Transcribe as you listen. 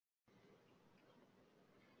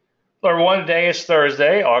Hello everyone, today is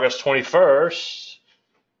Thursday, August 21st.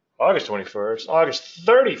 August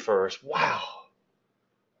 31st. Wow,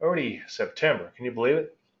 already September. Can you believe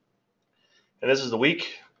it? And this is the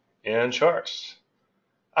week in charts.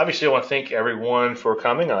 Obviously, I want to thank everyone for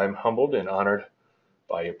coming. I'm humbled and honored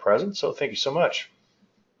by your presence, so thank you so much.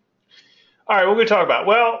 All right, what are we going to talk about?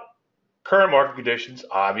 Well, current market conditions,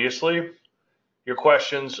 obviously. Your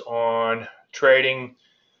questions on trading.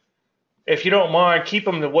 If you don't mind, keep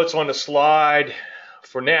them to what's on the slide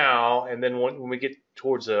for now, and then when we get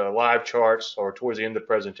towards the live charts or towards the end of the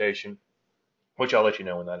presentation, which I'll let you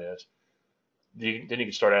know when that is, then you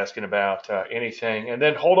can start asking about anything, and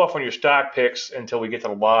then hold off on your stock picks until we get to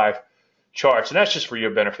the live charts, and that's just for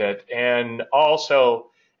your benefit. And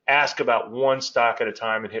also ask about one stock at a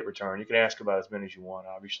time and hit return. You can ask about as many as you want,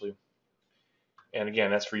 obviously. And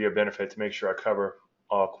again, that's for your benefit to make sure I cover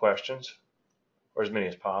all questions, or as many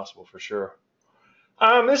as possible for sure.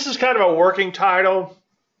 This is kind of a working title.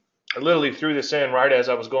 I literally threw this in right as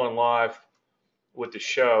I was going live with the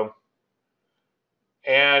show.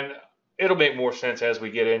 And it'll make more sense as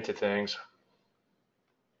we get into things.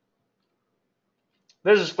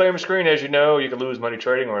 This is a disclaimer screen. As you know, you can lose money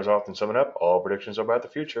trading, or as I often sum it up, all predictions are about the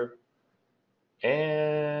future.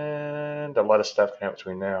 And a lot of stuff can happen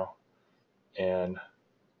between now and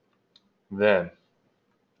then.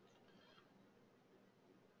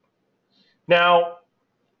 Now,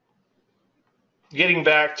 getting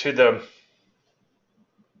back to the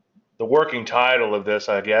working title of this,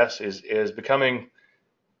 I guess, is becoming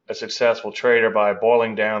a successful trader by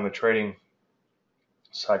boiling down the trading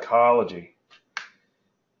psychology.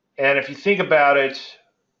 And if you think about it,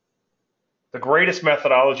 the greatest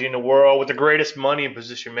methodology in the world with the greatest money and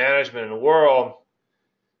position management in the world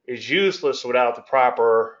is useless without the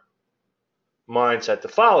proper mindset to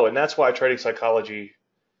follow it. And that's why trading psychology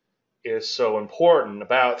is so important.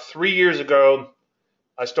 About 3 years ago,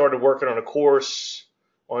 I started working on a course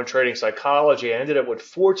on trading psychology. I ended up with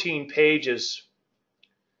 14 pages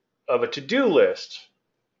of a to-do list.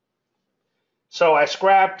 So I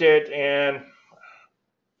scrapped it and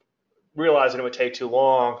realizing it would take too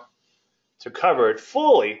long to cover it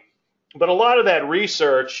fully. But a lot of that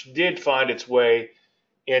research did find its way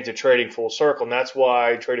into Trading Full Circle, and that's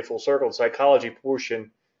why Trading Full Circle, the psychology portion,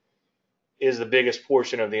 is the biggest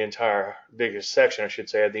portion of the biggest section, I should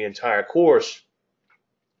say, of the entire course.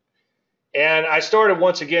 And I started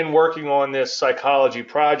once again working on this psychology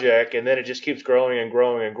project, and then it just keeps growing and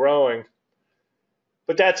growing and growing.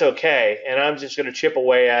 But that's okay, and I'm just going to chip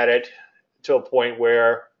away at it to a point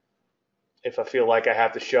where if I feel like I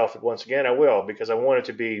have to shelf it once again, I will, because I want it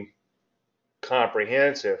to be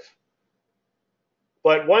comprehensive.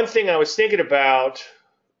 But one thing I was thinking about,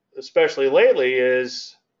 especially lately,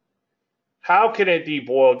 is how can it be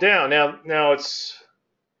boiled down? Now it's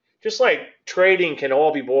just like trading can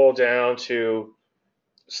all be boiled down to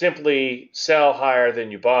simply sell higher than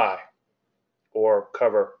you buy or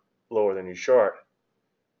cover lower than you short.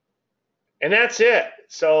 And that's it.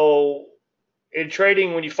 So in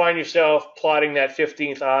trading, when you find yourself plotting that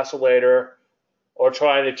 15th oscillator or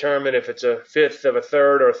trying to determine if it's a fifth of a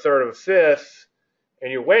third or a third of a fifth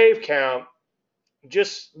and your wave count,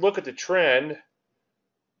 just look at the trend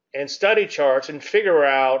and study charts and figure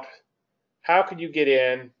out how can you get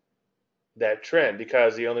in that trend,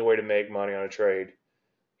 because the only way to make money on a trade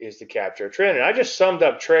is to capture a trend. And I just summed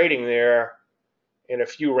up trading there in a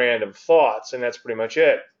few random thoughts, and that's pretty much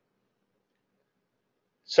it.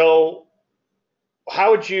 So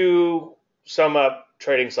how would you sum up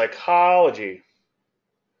trading psychology?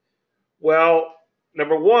 Well,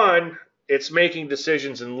 number one, it's making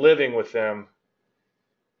decisions and living with them.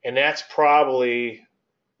 And that's probably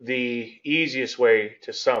the easiest way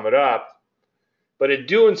to sum it up. But in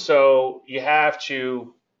doing so, you have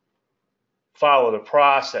to follow the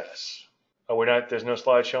process. Oh, there's no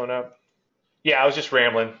slide showing up? Yeah, I was just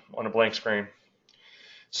rambling on a blank screen.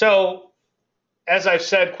 So, as I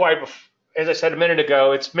said a minute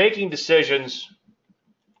ago, it's making decisions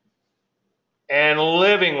and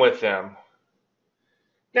living with them.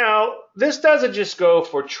 Now, this doesn't just go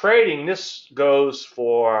for trading, this goes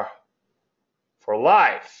for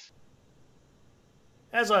life.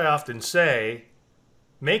 As I often say,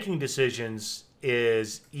 making decisions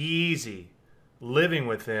is easy. Living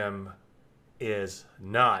with them is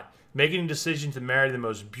not. Making a decision to marry the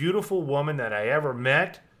most beautiful woman that I ever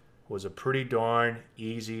met was a pretty darn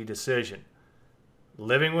easy decision.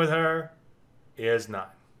 Living with her is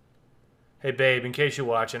not. Hey babe, in case you're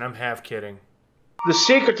watching, I'm half kidding. The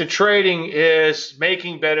secret to trading is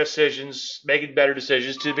making better decisions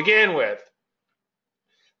to begin with.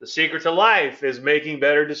 The secret to life is making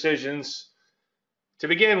better decisions To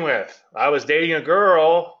begin with, I was dating a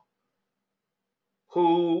girl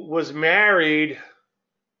who was married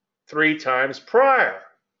 3 times prior.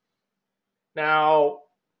 Now,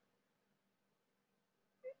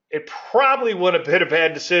 it probably would have been a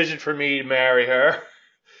bad decision for me to marry her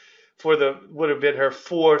would have been her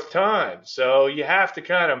 4th time. So you have to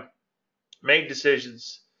kind of make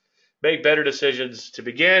better decisions to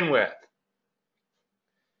begin with.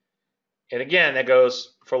 And again, that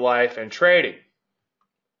goes for life and trading.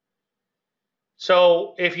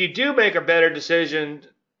 So if you do make a better decision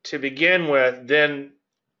to begin with, then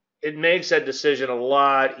it makes that decision a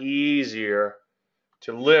lot easier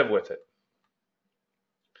to live with it.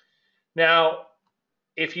 Now,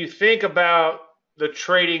 if you think about the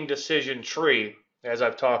trading decision tree, as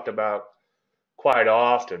I've talked about quite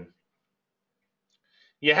often,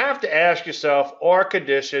 you have to ask yourself, are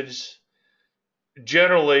conditions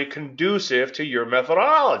generally conducive to your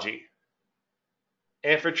methodology?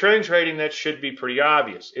 And for trend trading, that should be pretty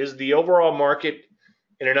obvious. Is the overall market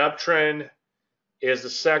in an uptrend? Is the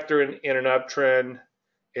sector in an uptrend?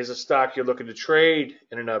 Is a stock you're looking to trade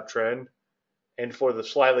in an uptrend? And for the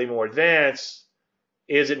slightly more advanced,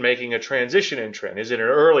 is it making a transition in trend? Is it an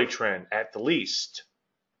early trend at the least?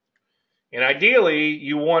 And ideally,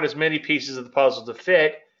 you want as many pieces of the puzzle to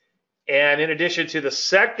fit. And in addition to the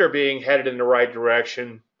sector being headed in the right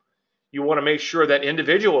direction, you want to make sure that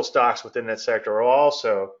individual stocks within that sector are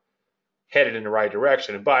also headed in the right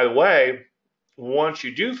direction. And by the way, once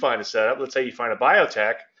you do find a setup, let's say you find a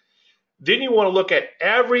biotech, then you want to look at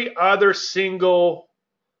every other single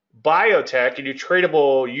biotech in your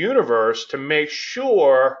tradable universe to make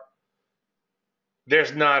sure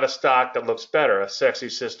there's not a stock that looks better, a sexy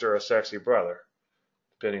sister or a sexy brother,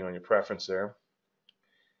 depending on your preference there.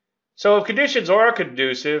 So if conditions are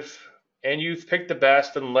conducive and you've picked the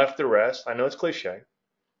best and left the rest, I know it's cliche,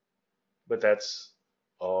 but that's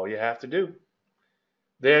all you have to do.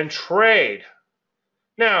 Then trade.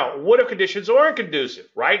 Now, what if conditions aren't conducive?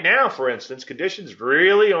 Right now, for instance, conditions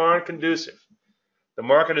really aren't conducive. The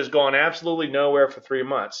market has gone absolutely nowhere for 3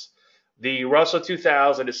 months. The Russell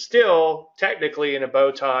 2000 is still technically in a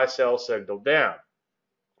bow tie sell signal down.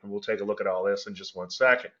 And we'll take a look at all this in just 1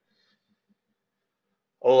 second.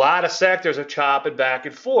 A lot of sectors are chopping back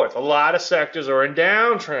and forth. A lot of sectors are in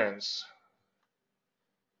downtrends.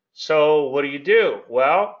 So what do?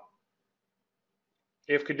 Well,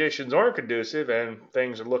 if conditions aren't conducive and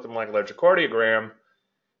things are looking like electrocardiogram,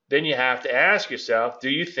 then you have to ask yourself,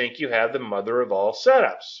 do you think you have the mother of all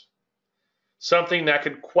setups? Something that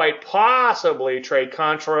could quite possibly trade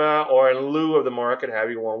contra or in lieu of the market,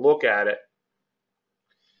 however you want to look at it.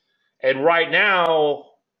 And right now,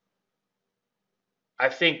 I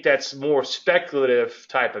think that's more speculative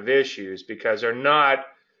type of issues because they're not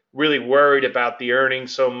really worried about the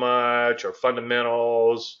earnings so much or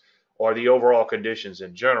fundamentals or the overall conditions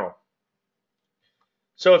in general.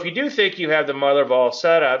 So if you do think you have the mother of all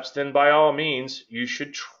setups, then by all means, you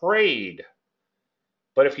should trade.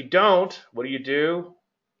 But if you don't, what do?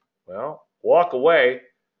 Well, walk away,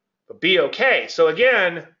 but be okay. So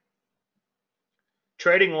again,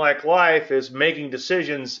 trading like life is making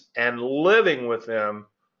decisions and living with them.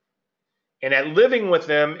 And that living with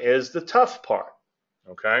them is the tough part,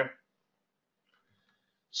 okay?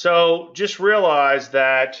 So just realize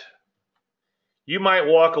that you might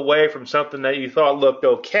walk away from something that you thought looked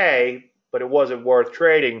okay, but it wasn't worth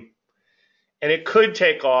trading, and it could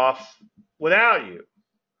take off without you.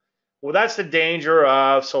 Well, that's the danger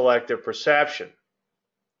of selective perception.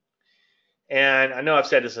 And I know I've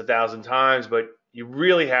said this 1,000 times, but you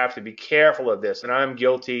really have to be careful of this, and I'm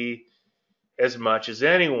guilty as much as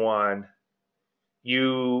anyone.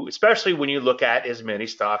 Especially when you look at as many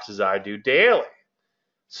stocks as I do daily.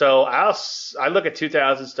 So I look at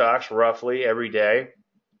 2,000 stocks roughly every day.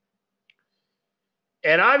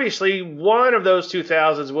 And obviously, one of those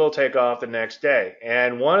 2,000s will take off the next day.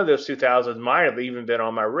 And one of those 2,000s might have even been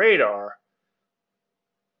on my radar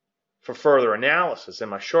for further analysis in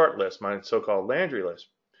my short list, my so-called Landry list.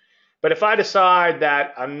 But if I decide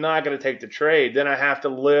that I'm not going to take the trade, then I have to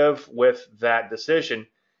live with that decision.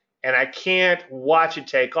 And I can't watch it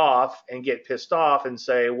take off and get pissed off and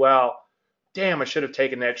say, well, damn, I should have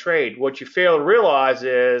taken that trade. What you fail to realize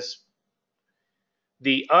is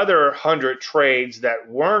the other 100 trades that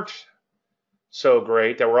weren't so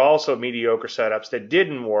great, that were also mediocre setups that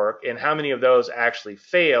didn't work, and how many of those actually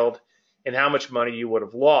failed, and how much money you would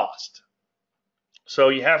have lost. So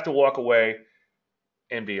you have to walk away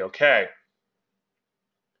and be okay.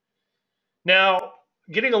 Now,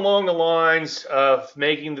 getting along the lines of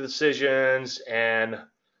making the decisions and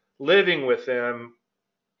living with them,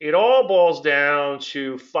 it all boils down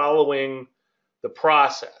to following the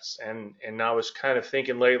process. And I was kind of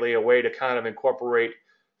thinking lately a way to kind of incorporate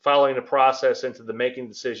following the process into the making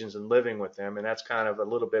decisions and living with them. And that's kind of a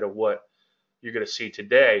little bit of what you're going to see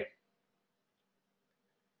today.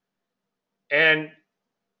 And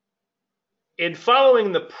in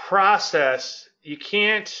following the process, you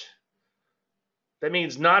can't, that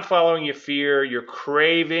means not following your fear, your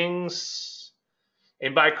cravings.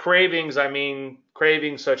 And by cravings, I mean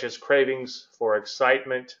cravings such as cravings for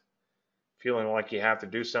excitement, feeling like you have to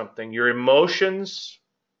do something, your emotions,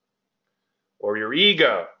 or your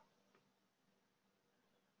ego.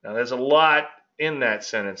 Now, there's a lot in that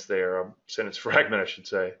sentence there, a sentence fragment, I should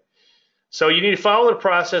say. So you need to follow the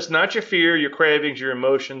process, not your fear, your cravings, your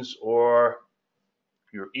emotions, or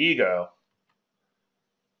your ego.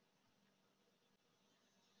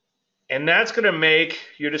 And that's going to make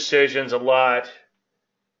your decisions a lot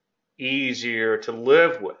easier to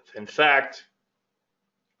live with. In fact,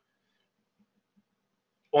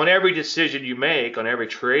 on every decision you make, on every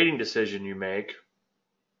trading decision you make,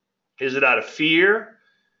 is it out of fear?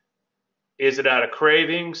 Is it out of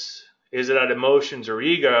cravings? Is it out of emotions or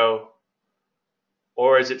ego?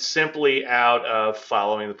 Or is it simply out of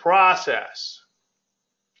following the process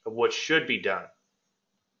of what should be done?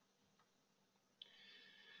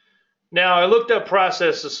 Now, I looked up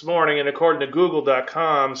process this morning, and according to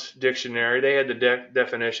Google.com's dictionary, they had the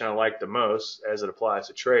definition I like the most, as it applies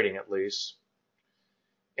to trading at least.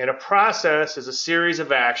 And a process is a series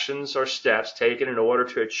of actions or steps taken in order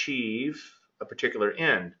to achieve a particular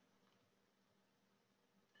end.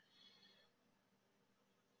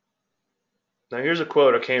 Now, here's a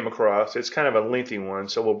quote I came across. It's kind of a lengthy one,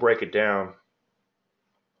 so we'll break it down,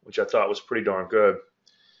 which I thought was pretty darn good.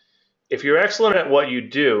 If you're excellent at what you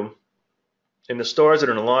do, and the stars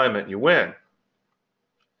are in alignment, you win.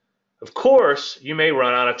 Of course, you may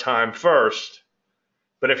run out of time first,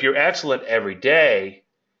 but if you're excellent every day,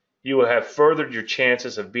 you will have furthered your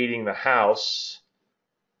chances of beating the house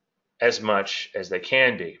as much as they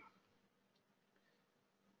can be.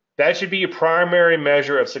 That should be your primary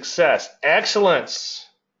measure of success. Excellence,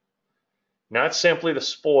 not simply the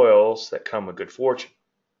spoils that come with good fortune.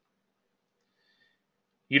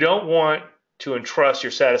 You don't want to entrust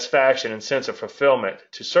your satisfaction and sense of fulfillment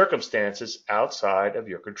to circumstances outside of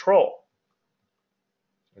your control.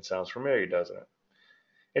 It sounds familiar, doesn't it?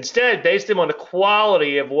 Instead, base them on the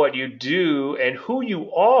quality of what you do and who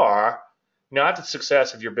you are, not the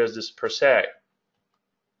success of your business per se.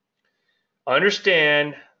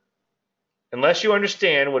 Unless you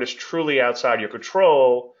understand what is truly outside your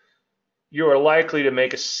control, you are likely to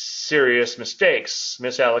make serious mistakes,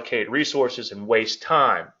 misallocate resources, and waste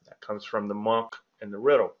time. That comes from the monk and the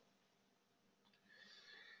riddle.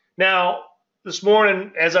 Now, this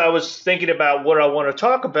morning, as I was thinking about what I want to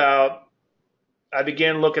talk about, I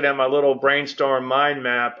began looking at my little brainstorm mind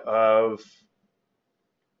map of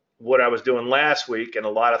what I was doing last week and a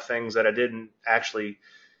lot of things that I didn't actually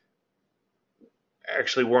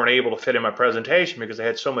weren't able to fit in my presentation because I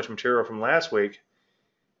had so much material from last week.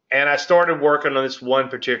 And I started working on this one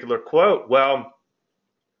particular quote. Well,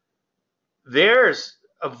 there's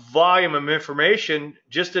a volume of information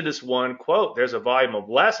just in this one quote. There's a volume of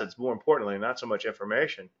lessons, more importantly, not so much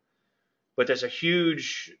information. But there's a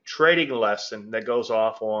huge trading lesson that goes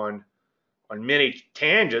off on many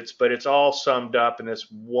tangents, but it's all summed up in this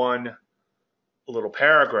one little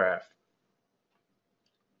paragraph.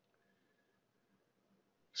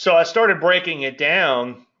 So I started breaking it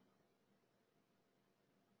down,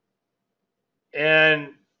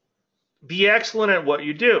 and be excellent at what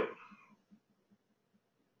you do.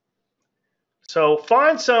 So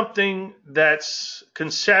find something that's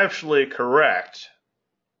conceptually correct.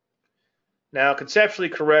 Now, conceptually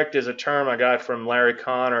correct is a term I got from Larry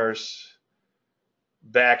Connors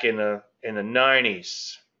back in the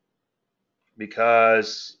 90s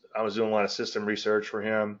because I was doing a lot of system research for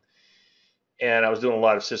him. And I was doing a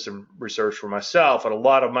lot of system research for myself, and a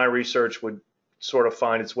lot of my research would sort of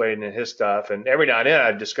find its way into his stuff. And every now and then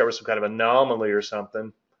I'd discover some kind of anomaly or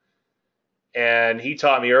something. And he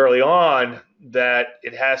taught me early on that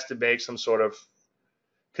it has to make some sort of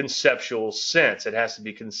conceptual sense. It has to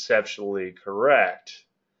be conceptually correct.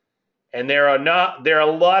 And there are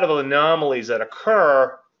a lot of anomalies that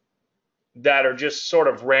occur that are just sort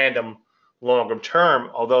of random longer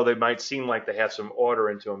term, although they might seem like they have some order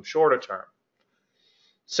into them shorter term.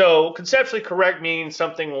 So conceptually correct means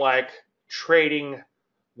something like trading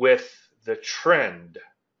with the trend.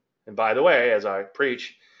 And by the way, as I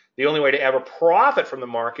preach, the only way to ever profit from the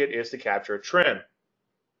market is to capture a trend.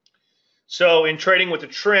 So in trading with the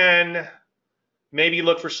trend, maybe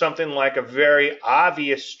look for something like a very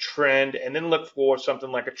obvious trend and then look for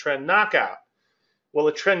something like a trend knockout. Well,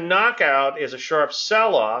 a trend knockout is a sharp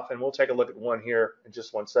sell-off, and we'll take a look at one here in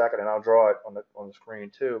just 1 second, and I'll draw it on the screen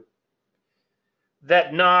too.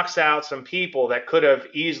 That knocks out some people that could have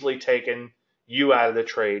easily taken you out of the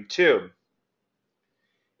trade too.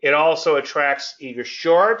 It also attracts eager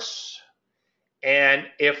shorts, and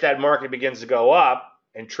if that market begins to go up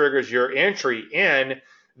and triggers your entry in,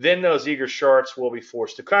 then those eager shorts will be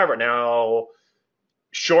forced to cover. Now,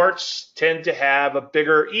 shorts tend to have a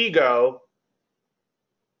bigger ego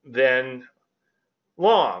than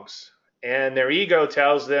longs, and their ego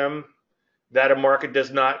tells them that a market does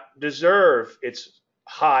not deserve its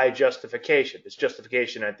high justification, its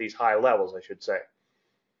justification at these high levels, I should say.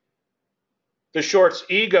 The short's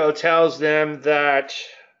ego tells them that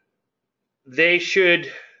they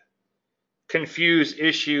should confuse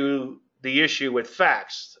the issue with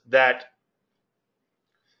facts, that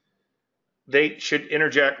they should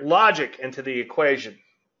interject logic into the equation.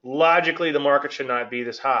 Logically, the market should not be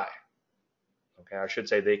this high. Okay, I should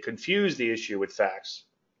say they confuse the issue with facts.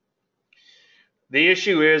 The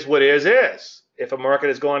issue is what is. If a market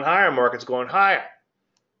is going higher, market's going higher.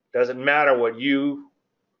 Doesn't matter what you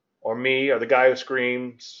or me or the guy who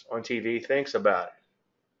screams on TV thinks about it.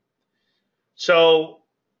 So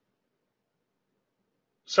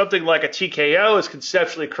something like a TKO is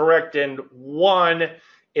conceptually correct in one,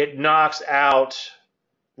 it knocks out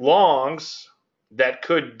longs that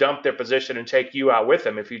could dump their position and take you out with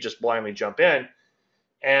them if you just blindly jump in.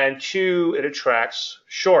 And two, it attracts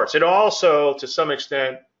shorts. It also, to some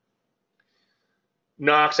extent,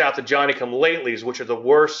 knocks out the Johnny-come-latelys, which are the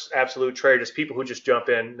worst absolute traders, people who just jump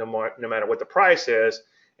in no matter what the price is,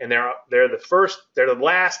 and they're the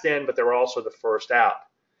last in, but they're also the first out.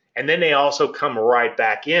 And then they also come right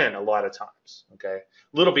back in a lot of times. Okay,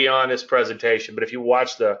 a little beyond this presentation, but if you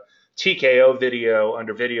watch the TKO video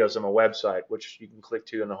under videos on my website, which you can click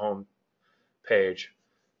to on the home page,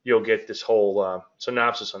 you'll get this whole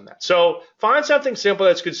synopsis on that. So find something simple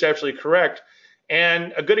that's conceptually correct.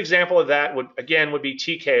 And a good example of that would be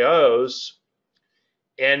TKOs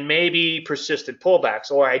and maybe persistent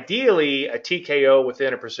pullbacks, or ideally a TKO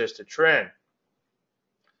within a persistent trend.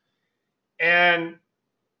 And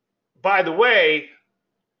by the way,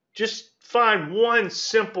 just find one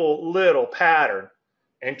simple little pattern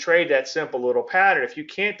and trade that simple little pattern. If you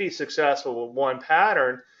can't be successful with one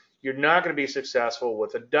pattern, you're not going to be successful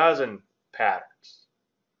with a dozen patterns.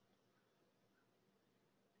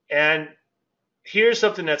 And here's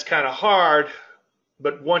something that's kind of hard,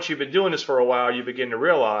 but once you've been doing this for a while, you begin to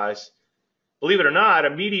realize, believe it or not, a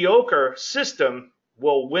mediocre system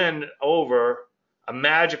will win over a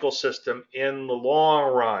magical system in the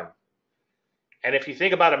long run. And if you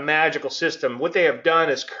think about a magical system, what they have done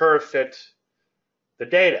is curve fit the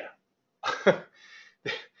data.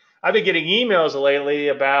 I've been getting emails lately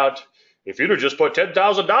about, if you'd have just put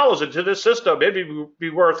 $10,000 into this system, it'd be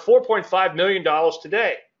worth $4.5 million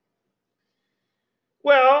today.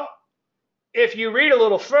 Well, if you read a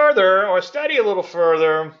little further or study a little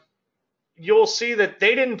further, you'll see that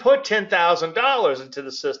they didn't put $10,000 into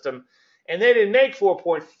the system, and they didn't make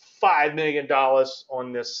 $4.5 million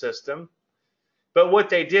on this system. But what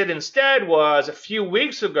they did instead was, a few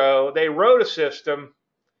weeks ago, they wrote a system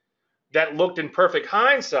that looked in perfect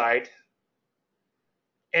hindsight,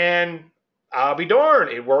 and I'll be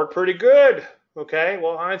darned, it worked pretty good. Okay,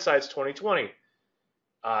 well, hindsight's 20/20,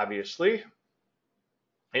 obviously.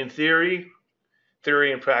 In theory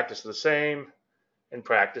and practice are the same. In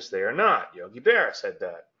practice, they are not. Yogi Berra said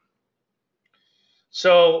that.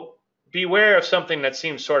 So beware of something that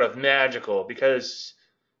seems sort of magical, because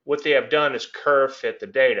what they have done is curve fit the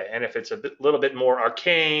data. And if it's a little bit more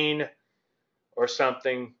arcane or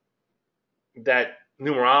something, that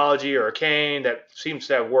numerology or arcane that seems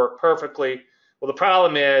to have worked perfectly, well, the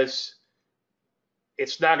problem is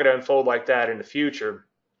it's not going to unfold like that in the future.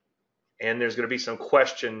 And there's going to be some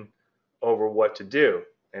question over what to do.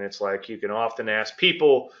 And it's like, you can often ask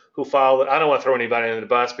people who follow it. I don't want to throw anybody under the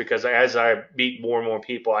bus, because as I meet more and more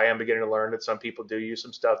people, I am beginning to learn that some people do use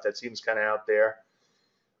some stuff that seems kind of out there.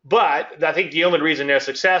 But I think the only reason they're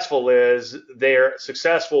successful is they're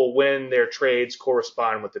successful when their trades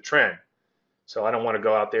correspond with the trend. So I don't want to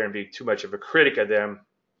go out there and be too much of a critic of them.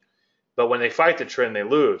 But when they fight the trend, they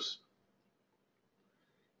lose.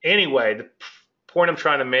 Anyway, the point I'm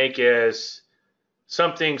trying to make is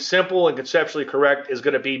something simple and conceptually correct is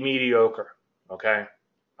going to be mediocre. Okay?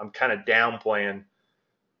 I'm kind of downplaying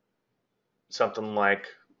something like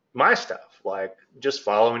my stuff, like just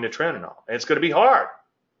following the trend and all. And it's going to be hard.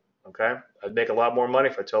 Okay? I'd make a lot more money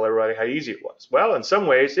if I tell everybody how easy it was. Well, in some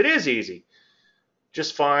ways, it is easy.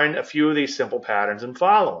 Just find a few of these simple patterns and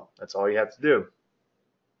follow them. That's all you have to do.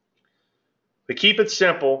 But keep it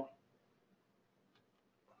simple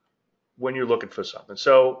when you're looking for something.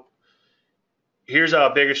 So here's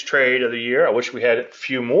our biggest trade of the year. I wish we had a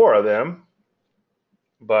few more of them,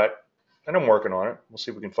 and I'm working on it. We'll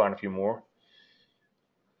see if we can find a few more.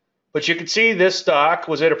 But you can see this stock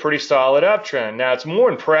was at a pretty solid uptrend. Now, it's more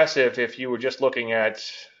impressive if you were just looking at,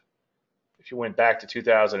 if you went back to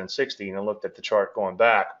 2016 and looked at the chart going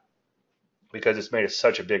back, because it's made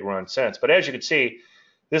such a big run since. But as you can see,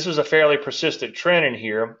 this was a fairly persistent trend in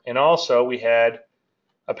here. And also, we had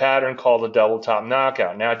a pattern called a double top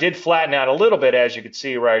knockout. Now, it did flatten out a little bit, as you can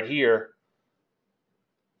see right here.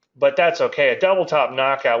 But that's okay. A double top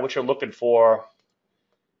knockout, what you're looking for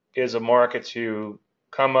is a market to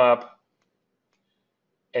come up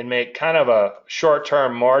and make kind of a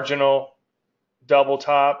short-term marginal double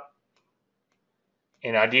top.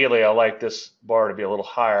 And ideally, I like this bar to be a little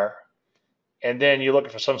higher. And then you're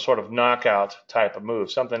looking for some sort of knockout type of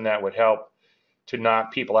move, something that would help to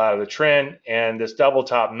knock people out of the trend. And this double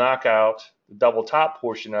top knockout, the double top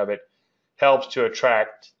portion of it, helps to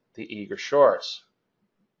attract the eager shorts.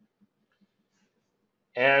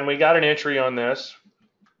 And we got an entry on this.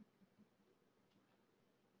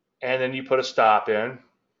 And then you put a stop in.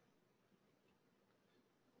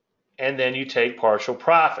 And then you take partial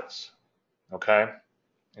profits. Okay?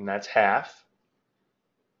 And that's half.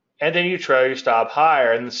 And then you trail your stop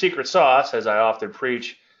higher. And the secret sauce, as I often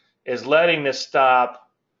preach, is letting this stop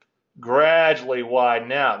gradually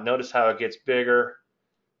widen out. Notice how it gets bigger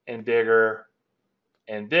and bigger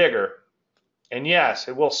and bigger. And yes,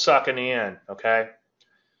 it will suck in the end, okay?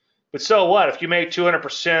 But so what? If you make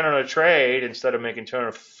 200% on a trade instead of making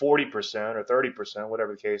 240% or 30%,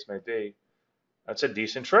 whatever the case may be, that's a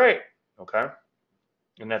decent trade, okay?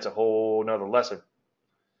 And that's a whole nother lesson.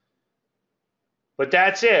 But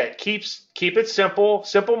that's it. Keep it simple.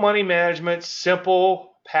 Simple money management,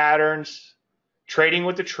 simple patterns, trading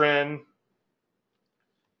with the trend.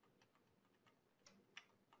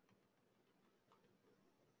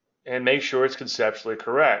 And make sure it's conceptually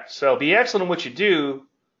correct. So be excellent in what you do,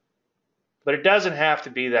 but it doesn't have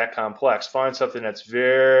to be that complex. Find something that's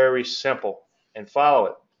very simple and follow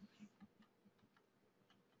it.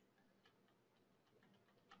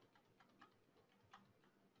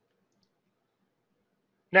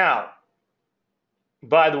 Now,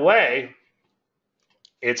 by the way,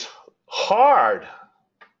 it's hard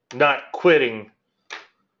not quitting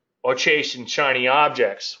or chasing shiny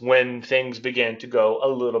objects when things begin to go a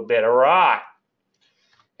little bit awry.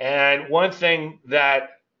 And one thing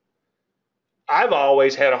that I've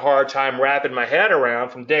always had a hard time wrapping my head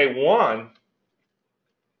around from day one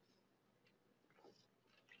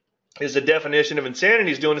is the definition of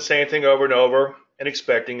insanity is doing the same thing over and over and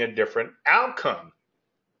expecting a different outcome.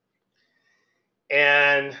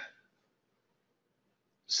 And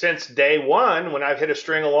since day one, when I've hit a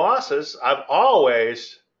string of losses, I've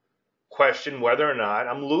always questioned whether or not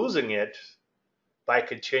I'm losing it by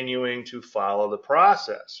continuing to follow the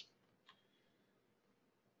process.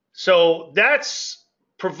 So that's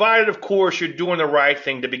provided, of course, you're doing the right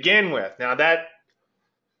thing to begin with. Now, that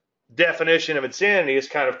definition of insanity has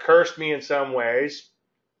kind of cursed me in some ways,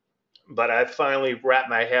 but I've finally wrapped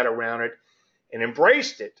my head around it and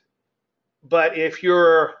embraced it. But if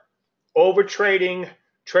you're over trading,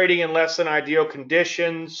 trading in less than ideal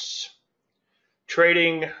conditions,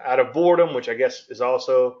 trading out of boredom, which I guess is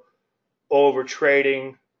also over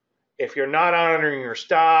trading, if you're not honoring your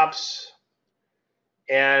stops,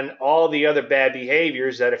 and all the other bad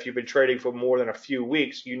behaviors that if you've been trading for more than a few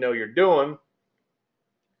weeks, you know you're doing,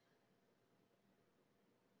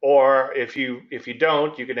 or if you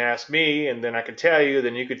don't, you can ask me, and then I can tell you,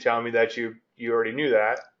 then you can tell me that you already knew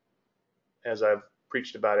that, as I've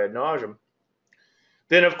preached about ad nauseum.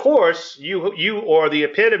 Then, of course, you are the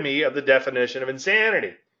epitome of the definition of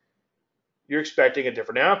insanity. You're expecting a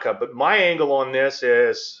different outcome. But my angle on this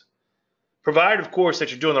is, provided, of course, that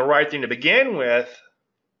you're doing the right thing to begin with,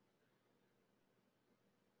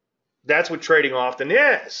 that's what trading often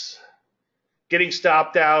is. Getting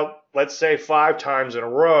stopped out, let's say 5 times in a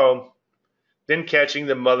row, then catching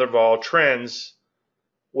the mother of all trends,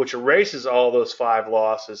 which erases all those 5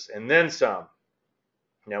 losses and then some.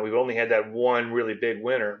 Now, we've only had that one really big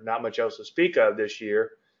winner, not much else to speak of this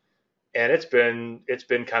year, and it's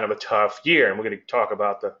been kind of a tough year. And we're going to talk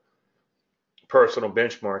about the personal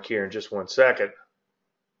benchmark here in just one second.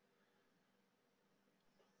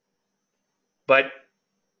 But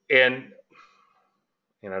and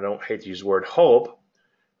I don't hate to use the word hope,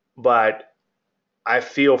 but I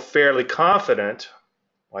feel fairly confident.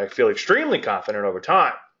 I feel extremely confident over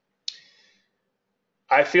time.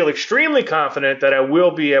 I feel extremely confident that I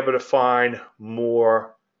will be able to find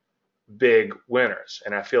more big winners.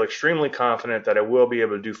 And I feel extremely confident that I will be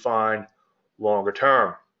able to do fine longer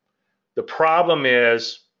term. The problem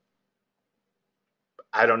is,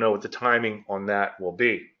 I don't know what the timing on that will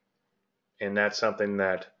be. And that's something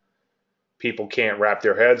that people can't wrap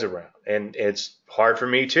their heads around. And it's hard for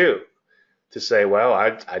me too to say, well,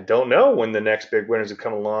 I don't know when the next big winners have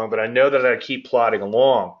come along, but I know that I keep plodding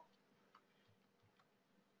along.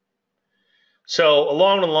 So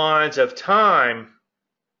along the lines of time,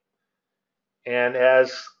 and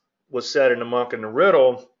as was said in The Monk and the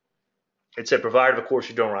Riddle, it said, provided, of course,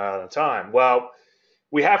 you don't run out of time. Well,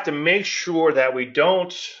 we have to make sure that we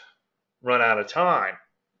don't run out of time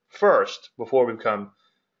first before we become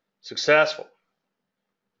successful.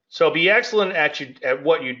 So be excellent at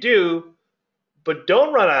what you do, but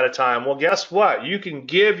don't run out of time. Well, guess what? You can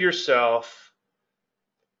give yourself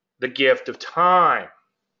the gift of time.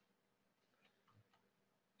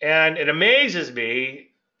 And it amazes me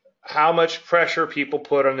how much pressure people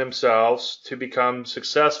put on themselves to become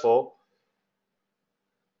successful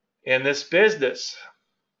in this business.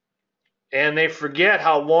 And they forget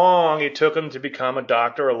how long it took them to become a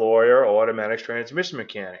doctor, a lawyer, or automatic transmission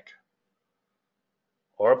mechanic,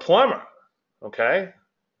 or a plumber, okay?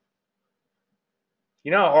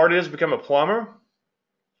 You know how hard it is to become a plumber?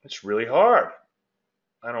 It's really hard.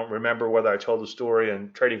 I don't remember whether I told the story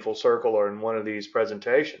in Trading Full Circle or in one of these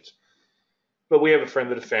presentations. But we have a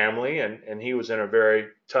friend of the family, and he was in a very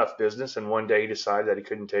tough business, and one day he decided that he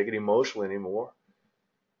couldn't take it emotionally anymore.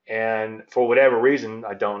 And for whatever reason,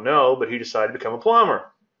 I don't know, but he decided to become a plumber.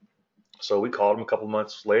 So we called him a couple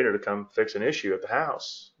months later to come fix an issue at the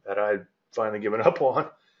house that I'd finally given up on.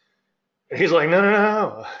 And he's like,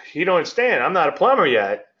 no, you don't understand. I'm not a plumber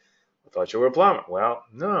yet. I thought you were a plumber. Well,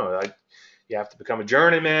 no, you have to become a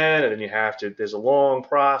journeyman, and then there's a long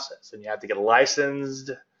process, and you have to get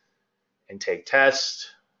licensed and take tests,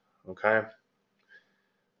 okay?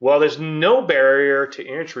 Well, there's no barrier to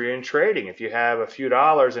entry in trading. If you have a few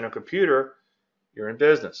dollars in a computer, you're in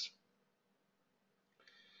business.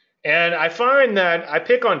 And I find that I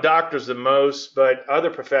pick on doctors the most, but other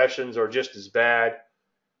professions are just as bad.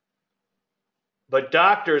 But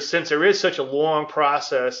doctors, since there is such a long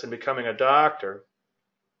process in becoming a doctor,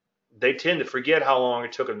 they tend to forget how long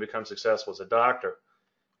it took them to become successful as a doctor,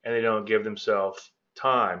 and they don't give themselves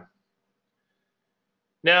time.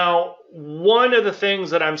 Now, one of the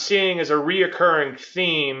things that I'm seeing as a reoccurring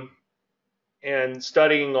theme in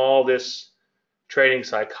studying all this trading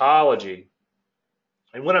psychology,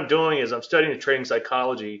 and what I'm doing is I'm studying the trading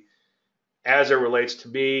psychology as it relates to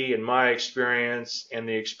me and my experience and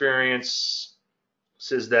the experiences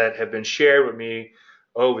that have been shared with me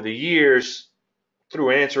over the years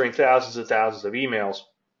through answering thousands and thousands of emails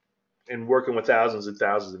and working with thousands and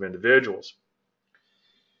thousands of individuals.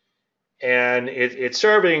 And it's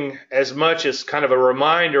serving as much as kind of a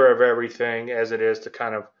reminder of everything as it is to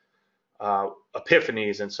kind of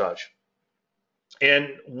epiphanies and such. And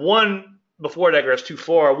before I digress too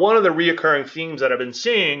far, one of the reoccurring themes that I've been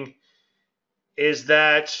seeing is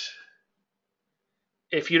that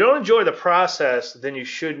if you don't enjoy the process, then you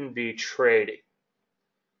shouldn't be trading.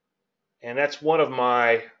 And that's one of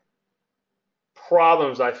my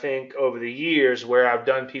problems, I think, over the years where I've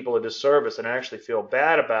done people a disservice and I actually feel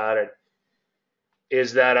bad about it,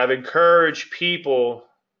 is that I've encouraged people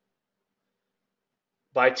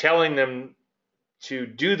by telling them to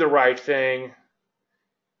do the right thing,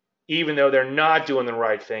 even though they're not doing the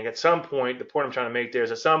right thing. At some point, the point I'm trying to make there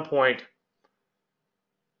is at some point,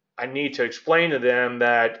 I need to explain to them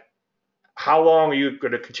that how long are you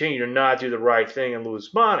going to continue to not do the right thing and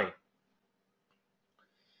lose money?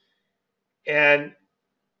 And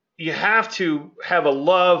you have to have a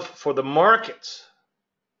love for the markets.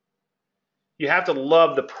 You have to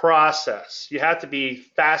love the process. You have to be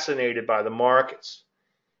fascinated by the markets.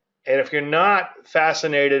 And if you're not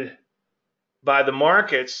fascinated by the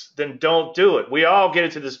markets, then don't do it. We all get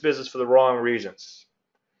into this business for the wrong reasons.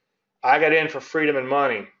 I got in for freedom and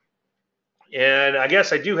money. And I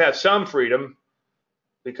guess I do have some freedom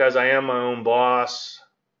because I am my own boss.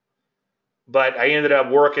 But I ended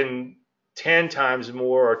up working 10 times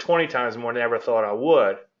more or 20 times more than I ever thought I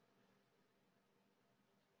would.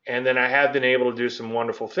 And then I have been able to do some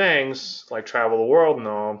wonderful things like travel the world and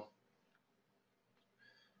all.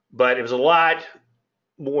 But it was a lot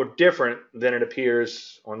more different than it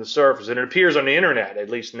appears on the surface. And it appears on the internet, at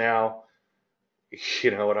least now,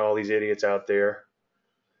 with all these idiots out there.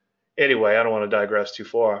 Anyway, I don't want to digress too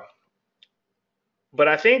far. But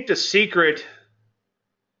I think the secret,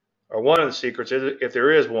 or one of the secrets, if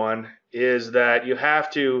there is one, is that you have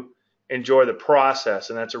to enjoy the process.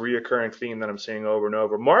 And that's a reoccurring theme that I'm seeing over and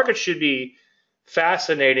over. Markets should be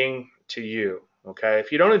fascinating to you. Okay,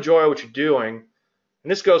 if you don't enjoy what you're doing,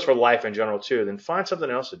 and this goes for life in general too, then find something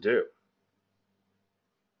else to do.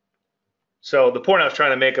 So the point I was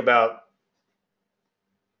trying to make about,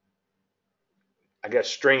 I guess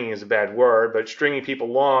stringing is a bad word, but stringing people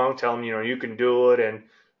along, telling them, you can do it, and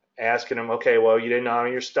asking them, okay, well, you didn't honor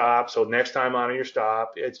your stop, so next time honor your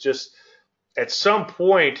stop. It's just, at some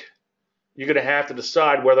point, you're going to have to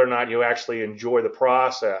decide whether or not you actually enjoy the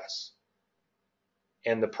process.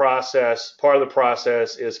 And the process, part of the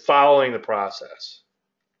process is following the process.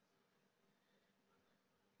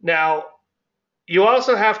 Now, you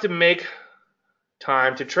also have to make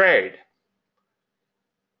time to trade.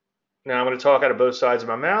 Now, I'm going to talk out of both sides of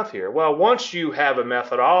my mouth here. Well, once you have a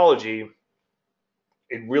methodology,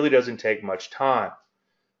 it really doesn't take much time.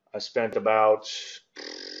 I spent about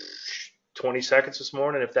 20 seconds this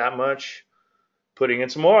morning, if that much, putting in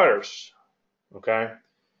some orders. Okay?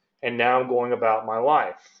 And now I'm going about my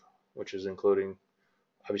life, which is including,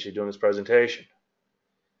 obviously, doing this presentation.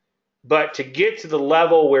 But to get to the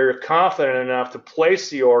level where you're confident enough to place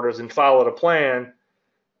the orders and follow the plan,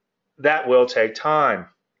 that will take time.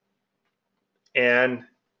 And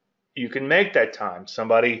you can make that time.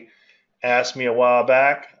 Somebody asked me a while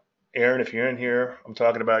back, Aaron, if you're in here, I'm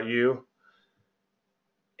talking about you.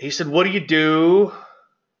 He said, what do you do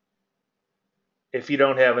if you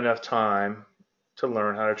don't have enough time to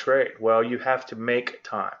learn how to trade? Well, you have to make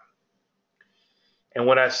time. And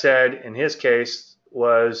what I said in his case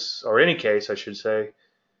was, or any case I should say,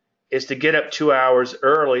 is to get up 2 hours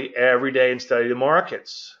early every day and study the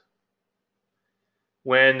markets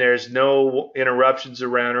when there's no interruptions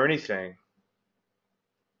around or anything.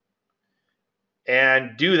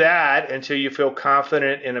 And do that until you feel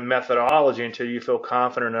confident in a methodology, until you feel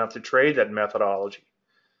confident enough to trade that methodology.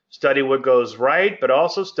 Study what goes right, but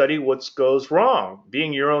also study what goes wrong.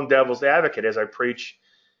 Being your own devil's advocate, as I preach,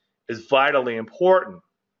 is vitally important.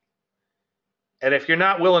 And if you're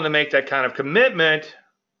not willing to make that kind of commitment,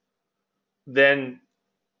 then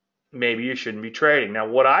maybe you shouldn't be trading. Now,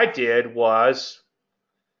 what I did was,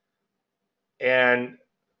 and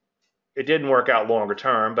it didn't work out longer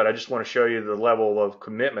term, but I just want to show you the level of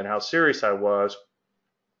commitment, how serious I was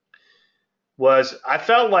I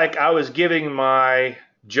felt like I was giving my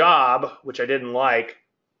job, which I didn't like,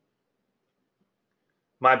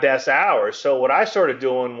 my best hours. So what I started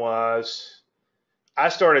doing was I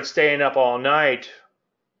started staying up all night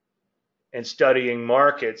and studying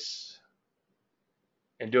markets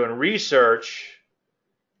and doing research,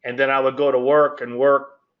 and then I would go to work and work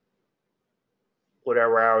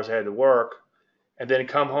whatever hours I had to work, and then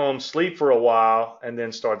come home, sleep for a while, and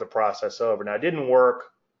then start the process over. Now, it didn't work.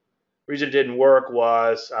 The reason it didn't work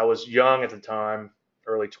was I was young at the time,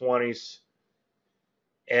 early 20s,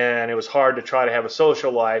 and it was hard to try to have a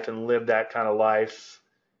social life and live that kind of life.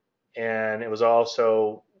 And it was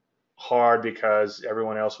also hard because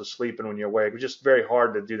everyone else was sleeping when you're awake. It was just very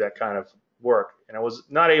hard to do that kind of work, and I was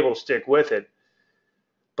not able to stick with it.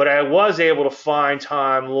 But I was able to find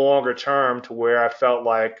time longer term to where I felt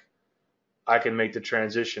like I can make the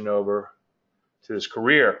transition over to this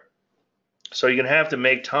career. So you're going to have to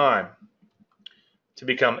make time to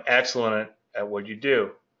become excellent at what you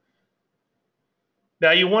do.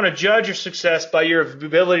 Now, you want to judge your success by your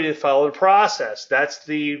ability to follow the process. That's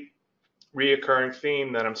the reoccurring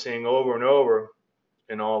theme that I'm seeing over and over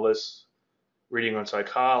in all this reading on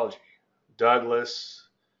psychology. Douglas,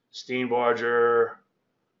 Steenbarger,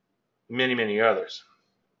 many, many others.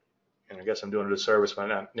 And I guess I'm doing a disservice by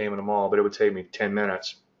not naming them all, but it would take me 10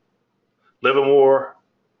 minutes. Livermore.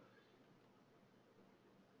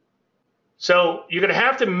 So you're going to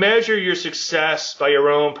have to measure your success by your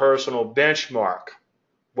own personal benchmark,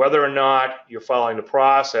 whether or not you're following the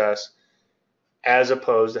process, as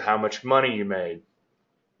opposed to how much money you made.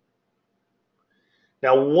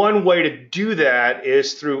 Now, one way to do that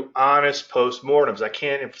is through honest postmortems. I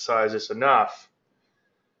can't emphasize this enough.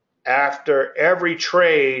 After every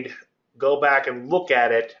trade, go back and look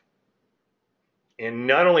at it, and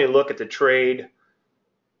not only look at the trade,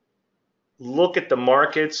 look at the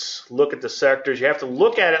markets, look at the sectors. You have to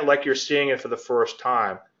look at it like you're seeing it for the first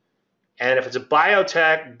time. And if it's a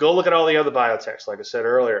biotech, go look at all the other biotechs, like I said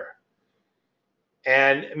earlier.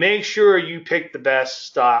 And make sure you pick the best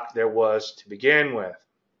stock there was to begin with.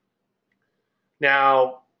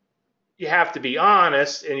 Now, you have to be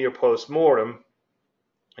honest in your postmortem,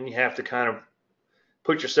 and you have to kind of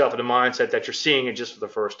put yourself in the mindset that you're seeing it just for the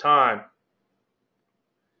first time.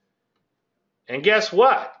 And guess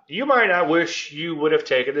what? You might not wish you would have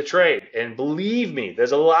taken the trade. And believe me,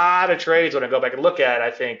 there's a lot of trades when I go back and look at it,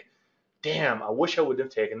 I think, damn, I wish I would have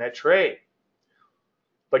taken that trade.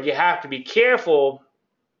 But you have to be careful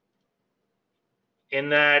in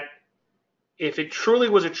that if it truly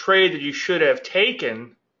was a trade that you should have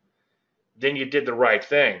taken, then you did the right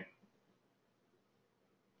thing.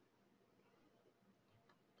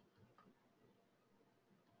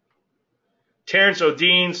 Terence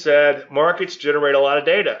O'Dean said, markets generate a lot of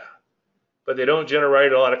data, but they don't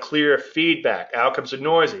generate a lot of clear feedback. Outcomes are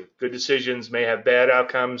noisy. Good decisions may have bad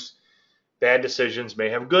outcomes. Bad decisions may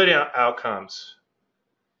have good outcomes.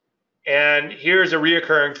 And here's a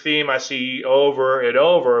reoccurring theme I see over and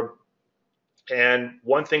over. And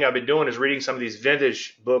one thing I've been doing is reading some of these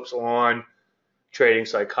vintage books on trading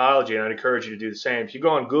psychology, and I'd encourage you to do the same. If you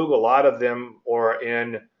go on Google, a lot of them are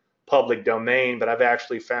in public domain, but I've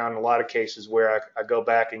actually found a lot of cases where I go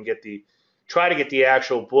back and try to get the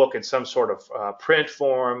actual book in some sort of print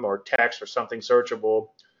form or text or something searchable,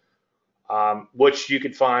 which you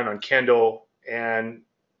could find on Kindle,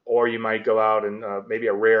 or you might go out and maybe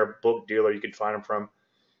a rare book dealer you could find them from.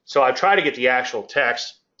 So I try to get the actual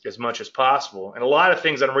text as much as possible. And a lot of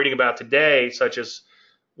things that I'm reading about today, such as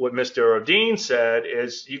what Mr. O'Dean said,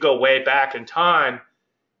 is you go way back in time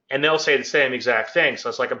and they'll say the same exact thing. So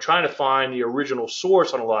it's like I'm trying to find the original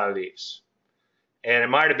source on a lot of these. And it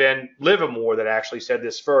might have been Livermore that actually said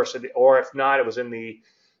this first, or if not, it was in the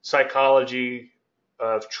Psychology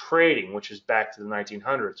of Trading, which is back to the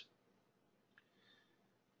 1900s.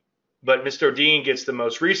 But Mr. O'Dean gets the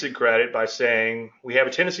most recent credit by saying, we have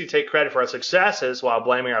a tendency to take credit for our successes while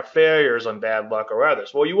blaming our failures on bad luck or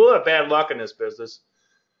others. Well, you will have bad luck in this business,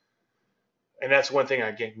 and that's one thing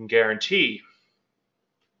I can guarantee.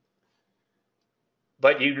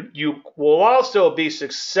 But you will also be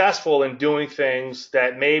successful in doing things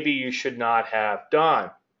that maybe you should not have done.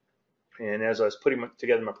 And as I was putting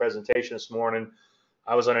together my presentation this morning,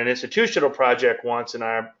 I was on an institutional project once, and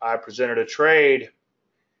I presented a trade,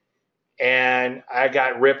 and I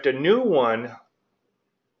got ripped a new one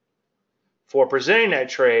for presenting that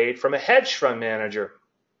trade from a hedge fund manager.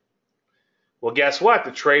 Well, guess what?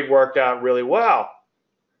 The trade worked out really well.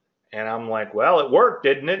 And I'm like, well, it worked,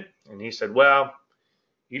 didn't it? And he said, well,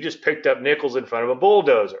 you just picked up nickels in front of a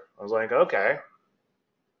bulldozer. I was like, okay,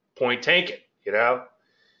 point taken, you know?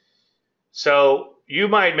 So you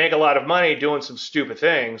might make a lot of money doing some stupid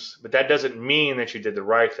things, but that doesn't mean that you did the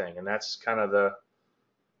right thing. And that's kind of the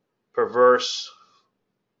perverse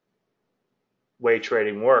way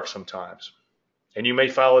trading works sometimes. And you may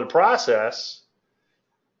follow the process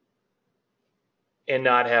and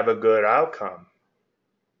not have a good outcome,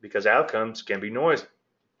 because outcomes can be noisy.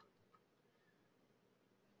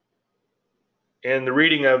 In the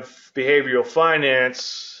reading of behavioral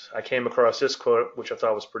finance, I came across this quote, which I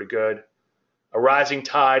thought was pretty good. A rising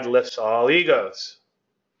tide lifts all egos.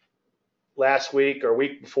 Last week or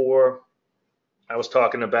week before, I was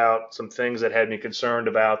talking about some things that had me concerned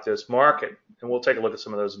about this market, and we'll take a look at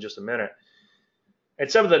some of those in just a minute. And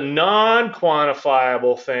some of the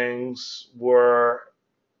non-quantifiable things were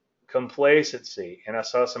complacency. And I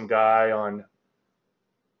saw some guy on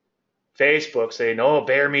Facebook saying, "Oh,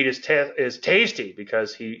 bear meat is tasty,"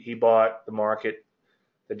 because he bought the market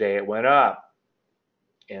the day it went up.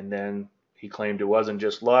 And then he claimed it wasn't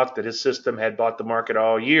just luck, that his system had bought the market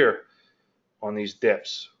all year on these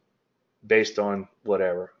dips based on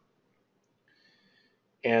whatever.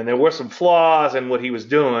 And there were some flaws in what he was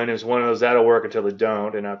doing. It was one of those that'll work until it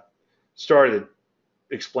don't. And I started to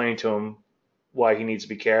explain to him why he needs to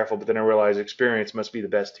be careful, but then I realized experience must be the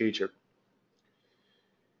best teacher.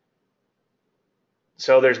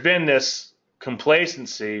 So there's been this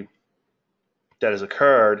complacency that has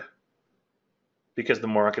occurred because the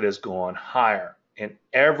market has gone higher. And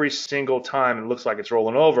every single time it looks like it's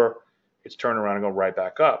rolling over, it's turning around and going right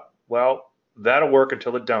back up. Well, that'll work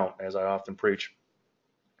until it don't, as I often preach.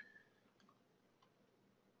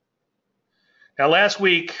 Now, last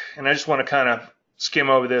week, and I just want to kind of skim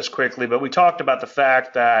over this quickly, but we talked about the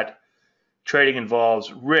fact that trading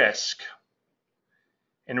involves risk.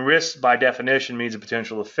 And risk, by definition, means a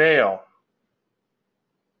potential to fail.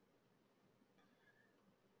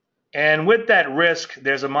 And with that risk,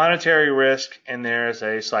 there's a monetary risk and there's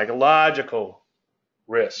a psychological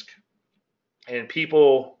risk. And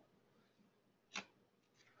people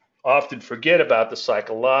often forget about the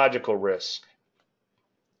psychological risk.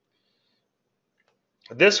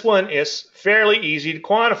 This one is fairly easy to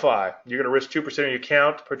quantify. You're going to risk 2% of your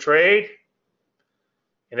account per trade,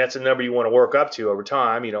 and that's a number you want to work up to over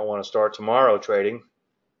time. You don't want to start tomorrow trading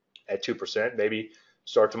at 2%. Maybe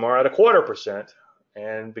start tomorrow at 0.25%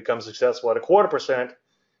 and become successful at 0.25%,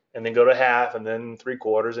 and then go to half, and then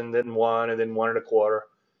 3/4, and then 1, and then 1 1/4.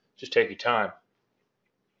 Just take your time.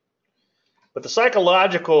 But the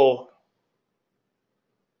psychological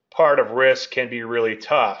part of risk can be really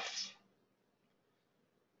tough.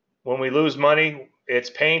 When we lose money, it's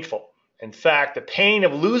painful. In fact, the pain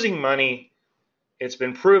of losing money, it's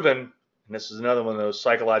been proven, and this is another one of those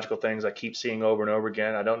psychological things I keep seeing over and over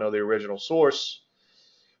again. I don't know the original source,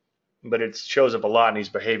 but it shows up a lot in these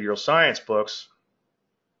behavioral science books.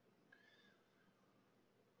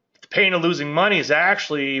 The pain of losing money is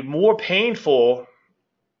actually more painful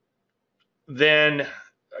than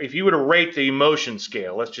if you were to rate the emotion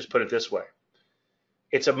scale. Let's just put it this way.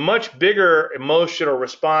 It's a much bigger emotional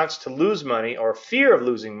response to lose money or fear of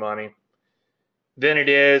losing money than it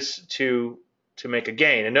is to make a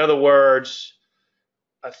gain. In other words,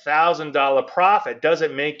 $1,000 profit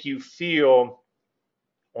doesn't make you feel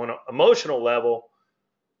on an emotional level,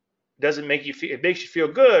 doesn't make you feel, it makes you feel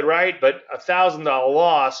good, right? But $1,000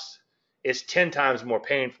 loss is 10 times more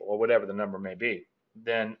painful, or whatever the number may be,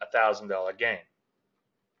 than $1,000 gain.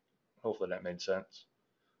 Hopefully that made sense.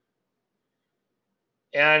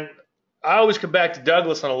 And I always come back to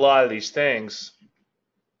Douglas on a lot of these things.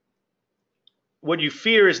 What you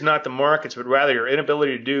fear is not the markets, but rather your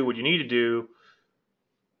inability to do what you need to do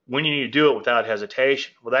when you need to do it without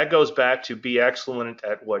hesitation. Well, that goes back to be excellent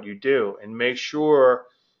at what you do and make sure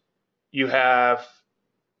you have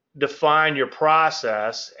defined your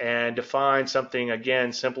process and define something,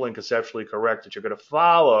 again, simple and conceptually correct that you're going to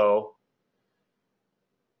follow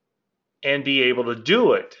and be able to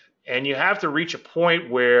do it. And you have to reach a point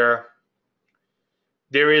where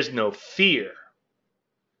there is no fear.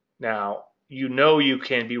 Now, you know you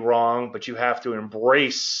can be wrong, but you have to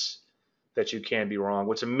embrace that you can be wrong.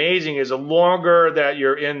 What's amazing is the longer that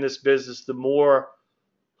you're in this business, the more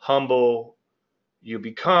humble you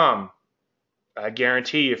become. I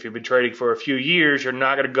guarantee you, if you've been trading for a few years, you're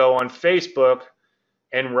not going to go on Facebook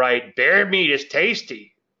and write, "Bear meat is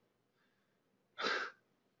tasty."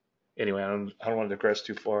 Anyway, I don't want to digress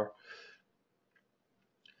too far.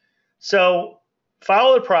 So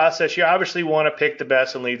follow the process. You obviously want to pick the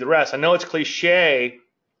best and leave the rest. I know it's cliche,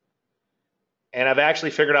 and I've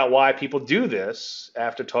actually figured out why people do this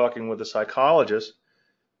after talking with a psychologist,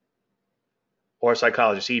 or a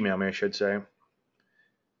psychologist emailed me, I should say.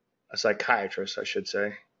 A psychiatrist, I should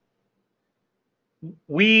say.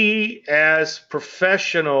 We as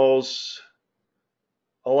professionals,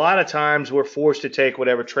 a lot of times we're forced to take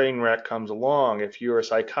whatever train wreck comes along. If you're a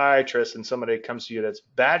psychiatrist and somebody comes to you that's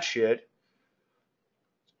batshit,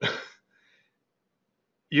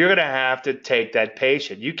 you're going to have to take that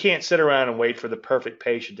patient. You can't sit around and wait for the perfect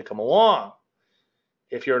patient to come along.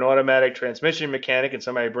 If you're an automatic transmission mechanic and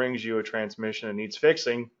somebody brings you a transmission that needs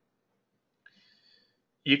fixing,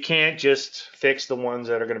 you can't just fix the ones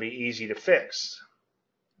that are going to be easy to fix.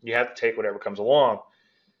 You have to take whatever comes along.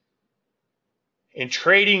 In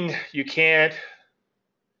trading, you can't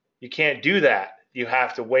do that. You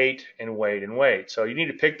have to wait and wait and wait. So you need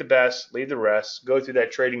to pick the best, leave the rest, go through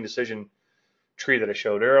that trading decision tree that I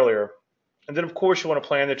showed earlier. And then, of course, you want to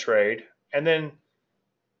plan the trade. And then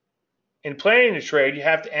in planning the trade, you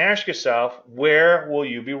have to ask yourself, where will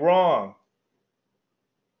you be wrong?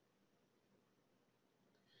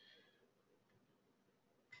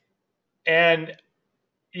 And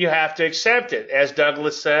you have to accept it. As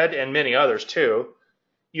Douglas said, and many others too,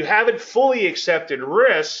 you haven't fully accepted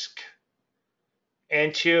risk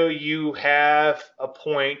until you have a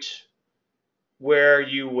point where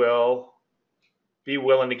you will be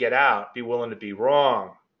willing to get out, be willing to be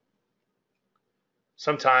wrong.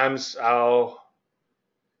 Sometimes I'll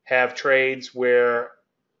have trades where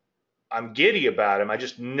I'm giddy about them. I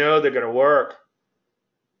just know they're going to work,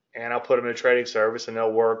 and I'll put them in a trading service and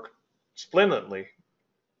they'll work splendidly.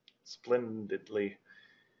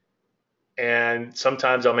 And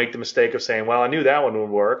sometimes I'll make the mistake of saying, well, I knew that one would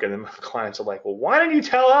work. And then my clients are like, well, why didn't you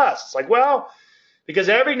tell us? It's like, well, because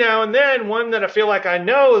every now and then one that I feel like I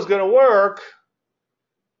know is going to work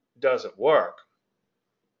doesn't work.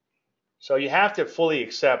 So you have to fully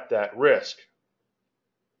accept that risk.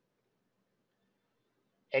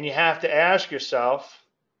 And you have to ask yourself,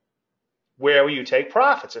 where will you take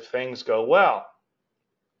profits if things go well?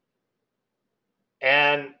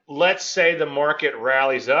 And let's say the market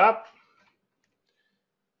rallies up,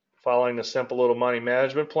 following the simple little money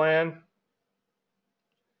management plan.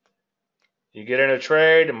 You get in a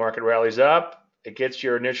trade, the market rallies up, it gets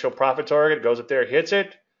your initial profit target, it goes up there, hits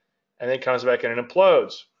it, and then comes back in and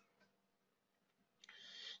implodes.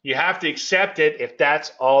 You have to accept it if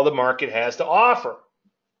that's all the market has to offer.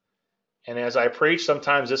 And as I preach,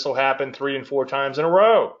 sometimes this will happen 3 and 4 times in a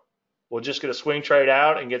row. We'll just get a swing trade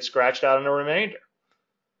out and get scratched out in the remainder.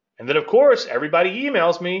 And then, of course, everybody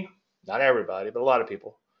emails me, not everybody, but a lot of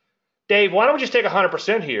people. Dave, why don't we just take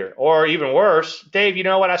 100% here? Or even worse, Dave, you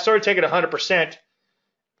know what? I started taking 100%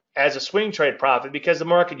 as a swing trade profit because the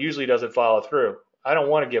market usually doesn't follow through. I don't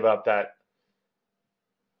want to give up that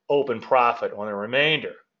open profit on the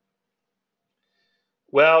remainder.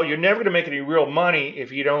 Well, you're never going to make any real money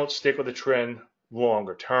if you don't stick with the trend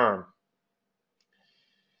longer term.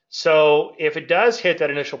 So if it does hit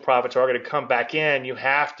that initial profit target and come back in, you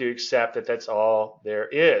have to accept that that's all there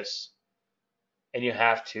is. And you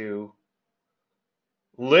have to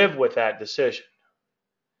live with that decision.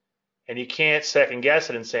 And you can't second guess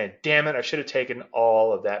it and say, damn it, I should have taken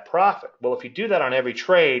all of that profit. Well, if you do that on every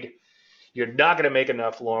trade, you're not going to make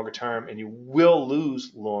enough longer term and you will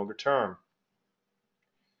lose longer term.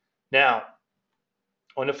 Now,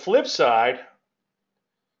 on the flip side,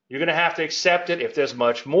 you're going to have to accept it if there's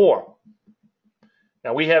much more.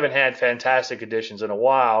 Now, we haven't had fantastic conditions in a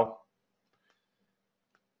while,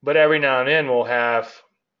 but every now and then we'll have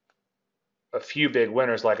a few big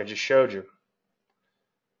winners like I just showed you.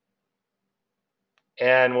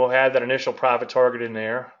 And we'll have that initial profit target in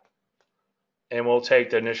there, and we'll take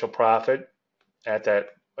the initial profit at that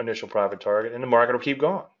initial profit target, and the market will keep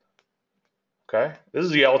going. Okay? This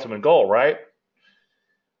is the ultimate goal, right?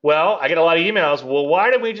 Well, I get a lot of emails, well, why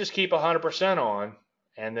didn't we just keep 100% on?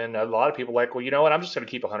 And then a lot of people are like, well, you know what, I'm just going to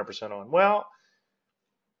keep 100% on. Well,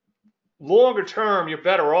 longer term, you're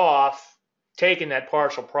better off taking that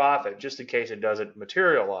partial profit just in case it doesn't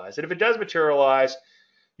materialize. And if it does materialize,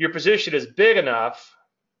 your position is big enough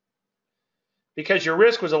because your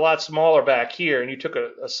risk was a lot smaller back here and you took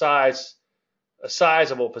a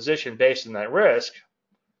sizable position based on that risk.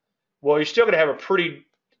 Well, you're still going to have a pretty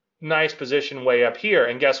nice position way up here.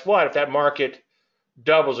 And guess what? If that market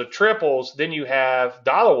doubles or triples, then you have,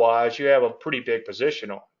 dollar-wise, you have a pretty big position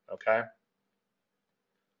on, okay?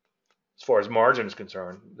 As far as margin is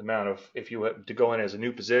concerned, the amount of, if you have to go in as a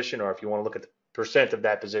new position or if you want to look at the percent of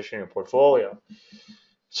that position in your portfolio.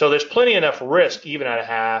 So there's plenty enough risk even at a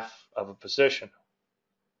half of a position.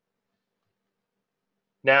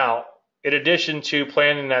 Now, in addition to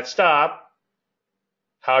planning that stop,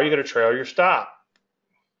 how are you going to trail your stop?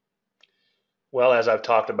 Well, as I've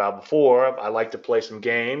talked about before, I like to play some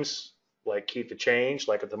games, like keep the change.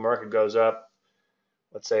 Like if the market goes up,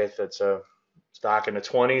 let's say if it's a stock in the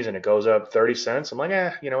 20s and it goes up 30 cents, I'm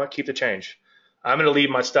like, you know what, keep the change. I'm going to leave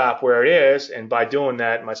my stop where it is, and by doing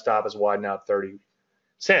that, my stop is widened out 30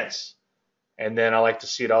 cents. And then I like to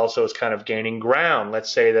see it also as kind of gaining ground.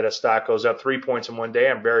 Let's say that a stock goes up 3 points in one day.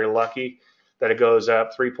 I'm very lucky that it goes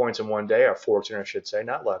up 3 points in one day, or fortunate, I should say,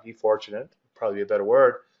 not lucky, fortunate, probably be a better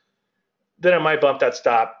word. Then I might bump that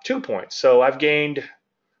stop 2 points. So I've gained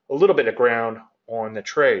a little bit of ground on the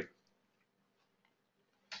trade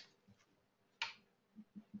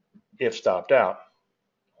if stopped out,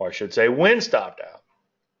 or I should say when stopped out.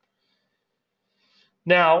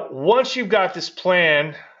 Now, once you've got this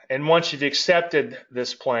plan and once you've accepted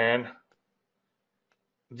this plan,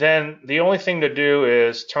 then the only thing to do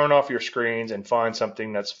is turn off your screens and find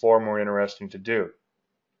something that's far more interesting to do.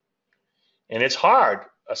 And it's hard.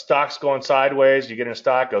 A stock's going sideways, you get in a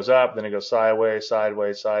stock, goes up, then it goes sideways,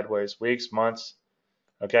 sideways, sideways, weeks, months.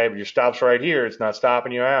 Okay, but your stop's right here. It's not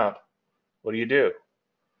stopping you out. What do?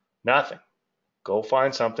 Nothing. Go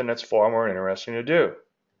find something that's far more interesting to do.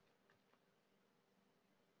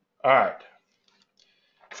 All right.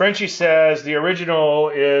 Frenchie says the original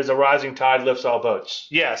is a rising tide lifts all boats.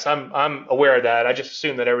 Yes, I'm aware of that. I just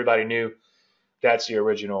assumed that everybody knew that's the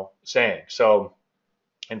original saying. So,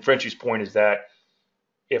 and Frenchie's point is that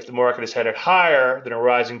if the market is headed higher, then a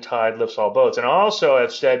rising tide lifts all boats. And also,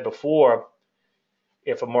 I've said before,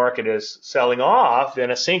 if a market is selling off,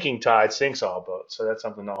 then a sinking tide sinks all boats. So that's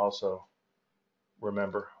something to also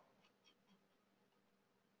remember.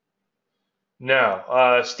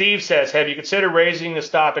 No. Steve says, have you considered raising the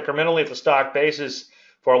stop incrementally if the stock bases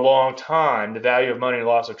for a long time, the value of money and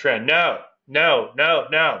loss of trend? No.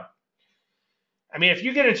 I mean, if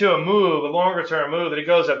you get into a move, a longer term move, that it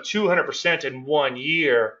goes up 200% in 1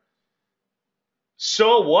 year,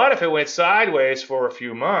 so what if it went sideways for a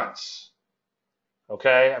few months?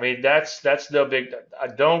 Okay, I mean, that's no big, I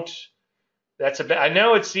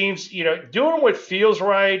know it seems, doing what feels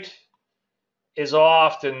right is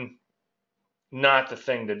often not the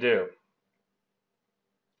thing to do.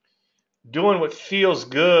 Doing what feels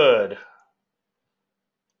good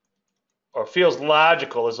or feels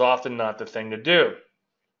logical is often not the thing to do.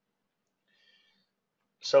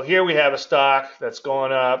 So here we have a stock that's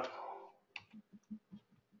going up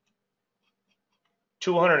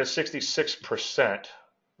 266%,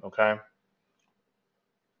 okay?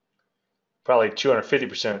 Probably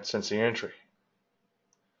 250% since the entry.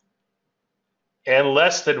 And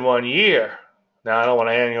less than 1 year. Now, I don't want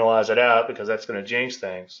to annualize it out because that's going to change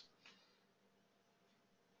things.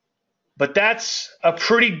 But that's a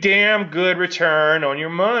pretty damn good return on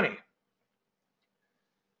your money.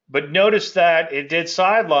 But notice that it did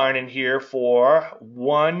sideline in here for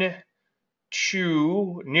 1,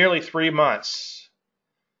 2, nearly 3 months.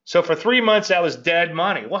 So for 3 months, that was dead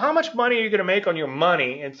money. Well, how much money are you going to make on your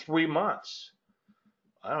money in 3 months?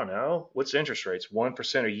 I don't know. What's interest rates?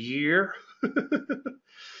 1% a year?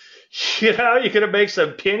 You're going to make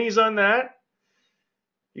some pennies on that?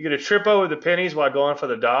 You're going to trip over the pennies while going for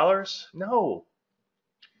the dollars? No.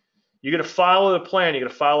 You're going to follow the plan. You're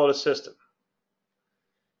going to follow the system.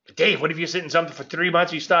 But Dave, what if you're sitting something for 3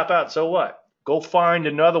 months and you stop out? So what? Go find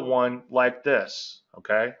another one like this.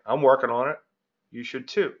 Okay? I'm working on it. You should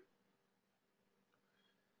too.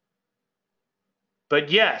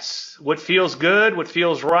 But yes, what feels good, what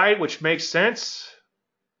feels right, which makes sense,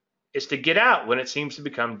 is to get out when it seems to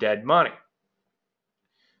become dead money.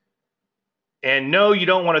 And no, you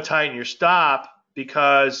don't want to tighten your stop,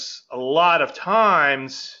 because a lot of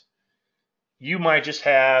times you might just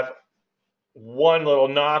have one little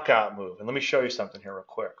knockout move. And let me show you something here real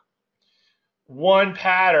quick. One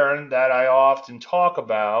pattern that I often talk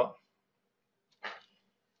about,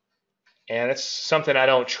 and it's something I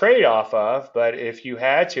don't trade off of, but if you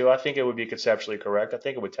had to, I think it would be conceptually correct. I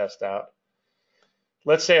think it would test out.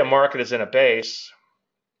 Let's say a market is in a base.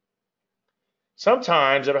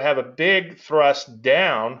 Sometimes it'll have a big thrust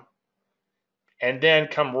down and then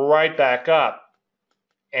come right back up.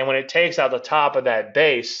 And when it takes out the top of that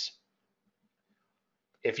base,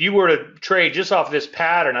 if you were to trade just off this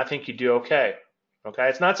pattern, I think you'd do okay. Okay,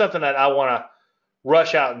 it's not something that I want to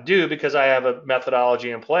rush out and do because I have a methodology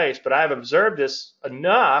in place, but I have observed this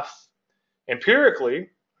enough empirically,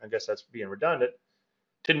 I guess that's being redundant,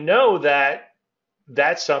 to know that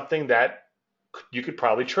that's something that you could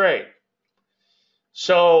probably trade.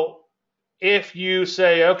 So if you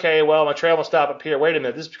say, okay, well, my trail will stop up here. Wait a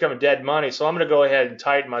minute, this is becoming dead money, so I'm going to go ahead and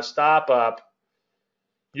tighten my stop up.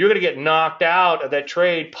 You're going to get knocked out of that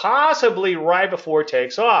trade possibly right before it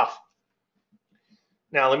takes off.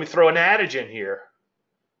 Now, let me throw an adage in here.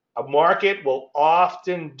 A market will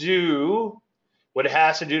often do what it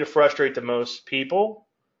has to do to frustrate the most people.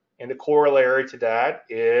 And the corollary to that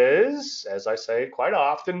is, as I say quite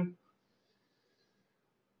often,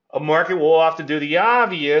 a market will often do the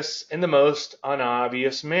obvious in the most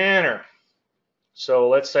unobvious manner. So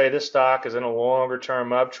let's say this stock is in a longer term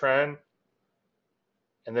uptrend,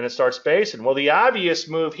 and then it starts basing. Well, the obvious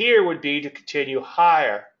move here would be to continue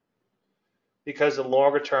higher, because the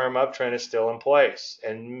longer term uptrend is still in place.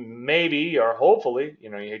 And maybe, or hopefully,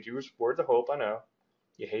 you hate to use the word hope, I know.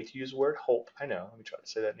 You hate to use the word hope, I know. Let me try to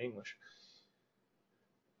say that in English.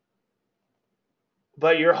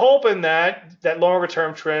 But you're hoping that that longer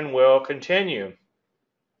term trend will continue.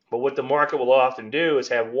 But what the market will often do is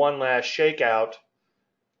have one last shakeout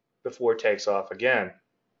before it takes off again.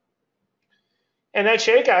 And that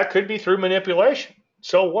shakeout could be through manipulation.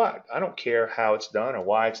 So what? I don't care how it's done or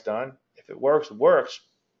why it's done. If it works, it works.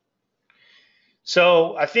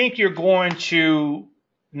 So I think you're going to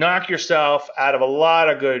knock yourself out of a lot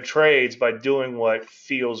of good trades by doing what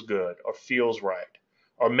feels good or feels right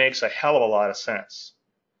or makes a hell of a lot of sense.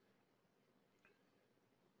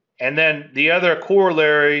 And then the other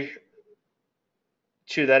corollary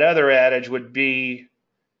to that other adage would be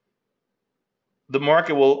the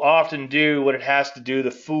market will often do what it has to do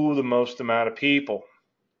to fool the most amount of people.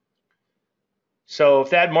 So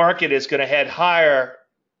if that market is going to head higher,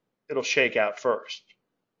 it'll shake out first.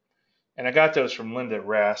 And I got those from Linda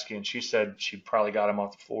Rasky, and she said she probably got them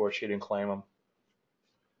off the floor. She didn't claim them.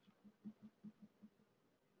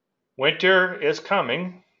 Winter is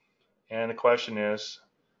coming, and the question is,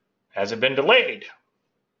 has it been delayed?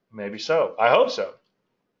 Maybe so. I hope so.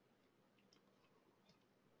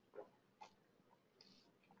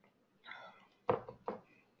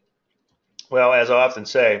 Well, as I often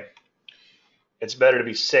say, it's better to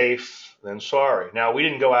be safe than sorry. Now, we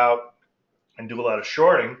didn't go out and do a lot of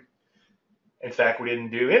shorting. In fact, we didn't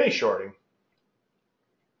do any shorting.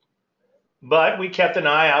 But we kept an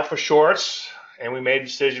eye out for shorts, and we made a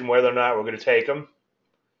decision whether or not we're going to take them.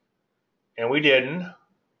 And we didn't.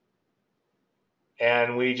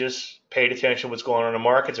 And we just paid attention to what's going on in the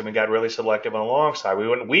markets, and we got really selective on the long side. We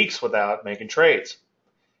went weeks without making trades.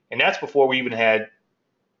 And that's before we even had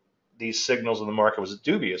these signals in the market was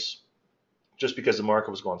dubious, just because the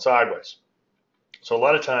market was going sideways. So a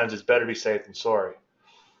lot of times it's better to be safe than sorry.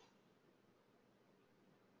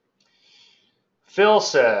 Phil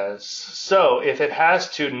says, so if it has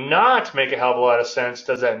to not make a hell of a lot of sense,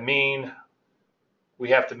 does that mean we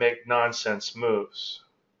have to make nonsense moves?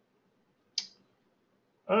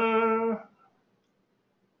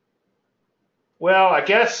 Well, I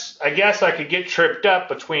guess I could get tripped up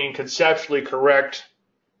between conceptually correct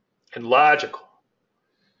and logical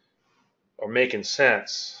or making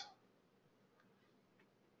sense.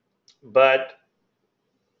 But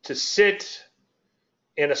to sit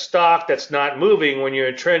in a stock that's not moving when you're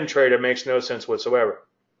a trend trader makes no sense whatsoever.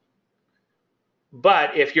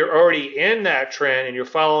 But if you're already in that trend and you're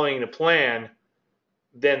following the plan,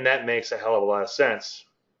 then that makes a hell of a lot of sense.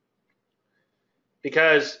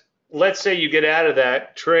 Because let's say you get out of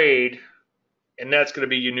that trade, and that's going to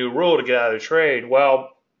be your new rule to get out of the trade.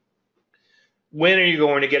 Well, when are you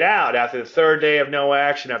going to get out? After the third day of no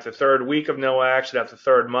action, after the third week of no action, after the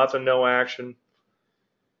third month of no action?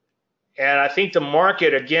 And I think the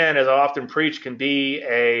market, again, as I often preach, can be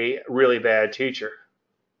a really bad teacher.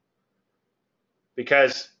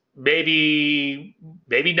 Because maybe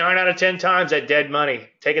 9 out of 10 times that dead money,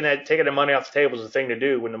 taking the money off the table is the thing to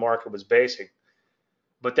do when the market was basing.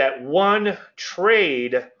 But that one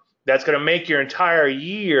trade that's going to make your entire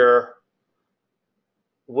year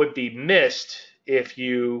would be missed if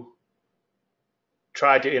you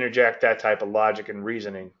tried to interject that type of logic and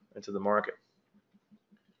reasoning into the market.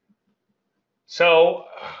 So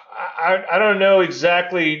I don't know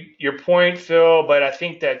exactly your point, Phil, but I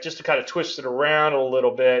think that just to kind of twist it around a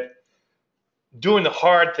little bit, doing the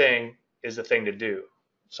hard thing is the thing to do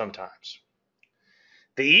sometimes.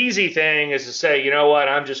 The easy thing is to say, you know what,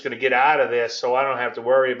 I'm just going to get out of this so I don't have to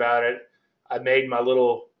worry about it. I made my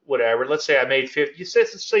little whatever. Let's say I made 50.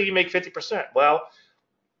 Let's say you make 50%. Well,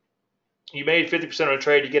 you made 50% of a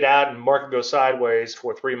trade, you get out and the market goes sideways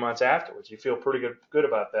for 3 months afterwards. You feel pretty good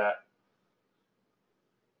about that.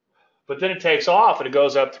 But then it takes off and it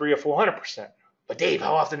goes up 300 or 400%. But Dave,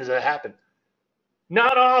 how often does that happen?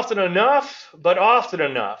 Not often enough, but often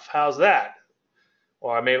enough. How's that?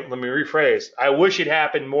 Or let me rephrase. I wish it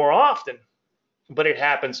happened more often, but it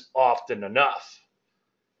happens often enough.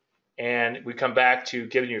 And we come back to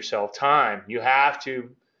giving yourself time. You have to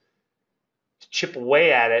chip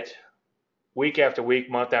away at it week after week,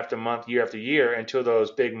 month after month, year after year, until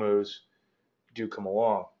those big moves do come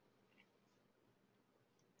along.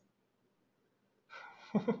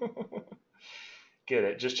 Get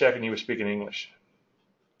it? Just checking you were speaking English.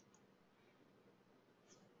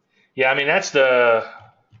 Yeah, I mean, that's the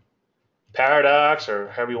paradox, or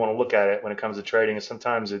however you want to look at it when it comes to trading. And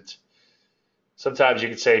sometimes you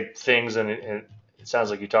can say things and it sounds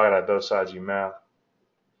like you're talking out both sides of your mouth.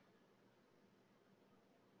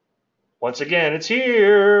 Once again, it's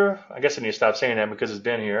here. I guess I need to stop saying that because it's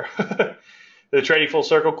been here. The Trading Full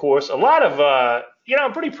Circle course. A lot of,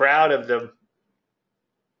 I'm pretty proud of the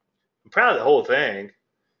whole thing.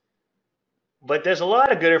 But there's a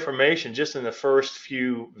lot of good information just in the first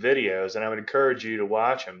few videos, and I would encourage you to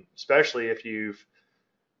watch them, especially if you've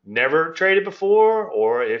never traded before,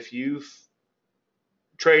 or if you've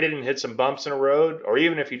traded and hit some bumps in the road, or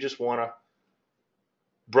even if you just want to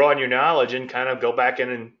broaden your knowledge and kind of go back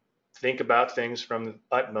in and think about things from the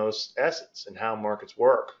utmost essence and how markets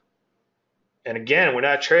work. And again, we're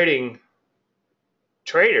not trading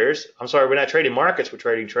markets, we're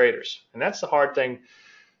trading traders. And that's the hard thing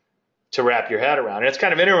to wrap your head around. And it's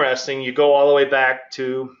kind of interesting. You go all the way back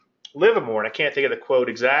to Livermore, and I can't think of the quote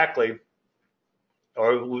exactly,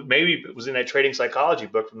 or maybe it was in that trading psychology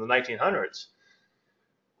book from the 1900s,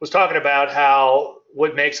 was talking about how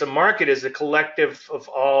what makes a market is the collective of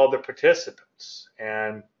all the participants.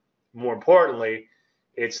 And more importantly,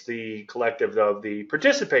 it's the collective of the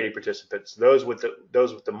participating participants, those with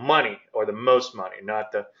the money or the most money.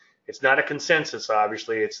 It's not a consensus,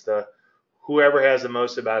 obviously. It's the whoever has the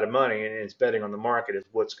most amount of money and is betting on the market is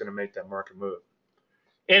what's going to make that market move.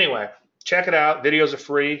 Anyway, check it out. Videos are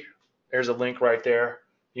free. There's a link right there.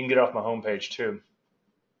 You can get off my homepage too.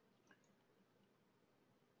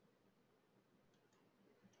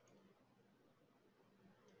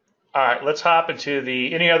 All right, let's hop into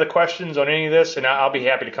any other questions on any of this, and I'll be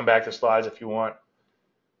happy to come back to slides if you want.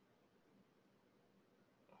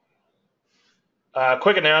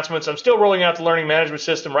 Quick announcements. I'm still rolling out the learning management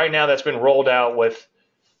system. Right now that's been rolled out with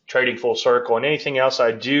Trading Full Circle, and anything else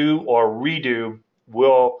I do or redo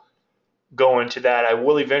will go into that. I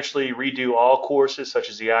will eventually redo all courses, such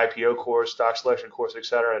as the IPO course, stock selection course,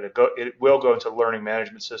 etc., and it will go into the learning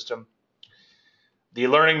management system. The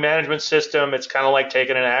learning management system, it's kind of like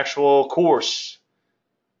taking an actual course,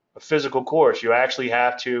 a physical course. You actually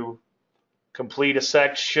have to complete a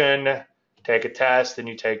section, take a test, then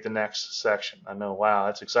you take the next section. I know, wow,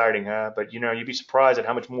 that's exciting, huh? But you'd be surprised at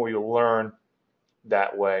how much more you'll learn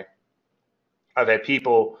that way. I've had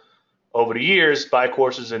people over the years buy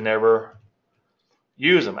courses and never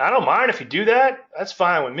use them. I don't mind if you do that. That's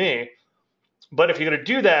fine with me. But if you're going to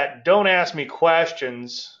do that, don't ask me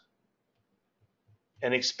questions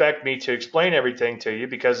and expect me to explain everything to you,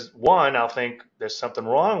 because one, I'll think there's something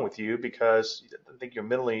wrong with you because I think you're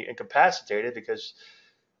mentally incapacitated because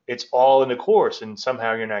it's all in the course and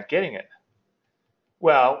somehow you're not getting it.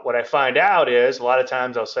 Well, what I find out is a lot of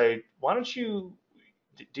times I'll say, why don't you,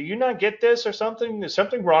 do you not get this or something? Is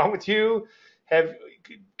something wrong with you? Have,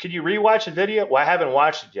 could you rewatch the video? Well, I haven't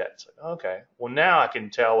watched it yet. It's like, okay, well, now I can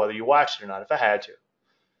tell whether you watched it or not if I had to.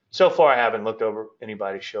 So far, I haven't looked over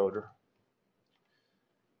anybody's shoulder.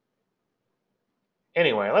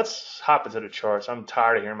 Anyway, let's hop into the charts. I'm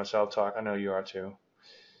tired of hearing myself talk. I know you are too.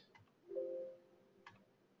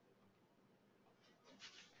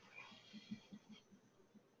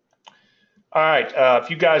 All right. If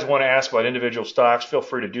you guys want to ask about individual stocks, feel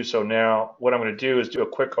free to do so now. What I'm going to do is do a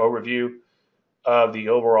quick overview of the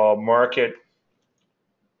overall market,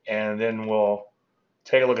 and then we'll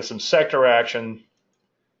take a look at some sector action,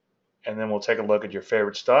 and then we'll take a look at your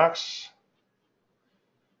favorite stocks.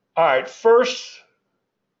 All right. First,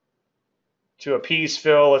 to appease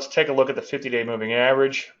Phil, let's take a look at the 50-day moving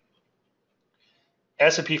average.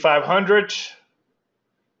 S&P 500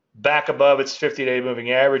 back above its 50-day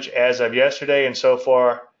moving average as of yesterday, and so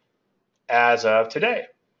far as of today.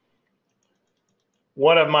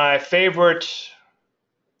 One of my favorite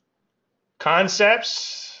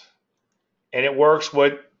concepts, and it works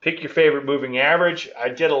with pick your favorite moving average. I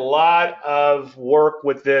did a lot of work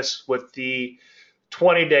with this with the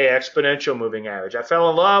 20-day exponential moving average. I fell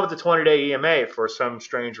in love with the 20-day EMA for some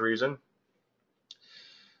strange reason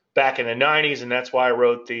back in the 90s, and that's why I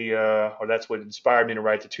wrote or that's what inspired me to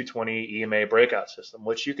write the 220 EMA breakout system,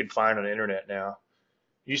 which you can find on the internet now.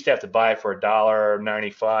 You used to have to buy it for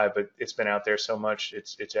 $1.95, but it's been out there so much,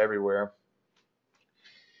 it's everywhere.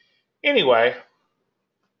 Anyway,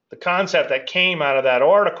 the concept that came out of that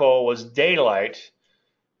article was daylight,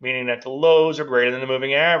 meaning that the lows are greater than the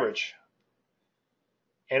moving average.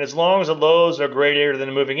 And as long as the lows are greater than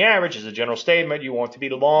the moving average, as a general statement, you want to be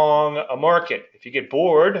long a market. If you get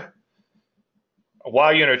bored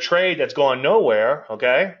while you're in a trade that's going nowhere,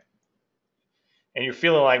 okay, and you're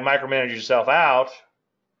feeling like micromanage yourself out,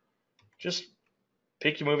 just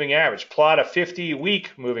pick your moving average. Plot a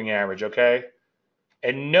 50-week moving average, okay,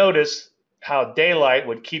 and notice how daylight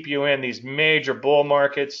would keep you in these major bull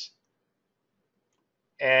markets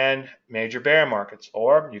and major bear markets.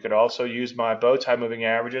 Or you could also use my bow tie moving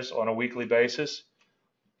averages on a weekly basis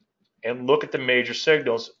and look at the major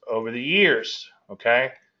signals over the years,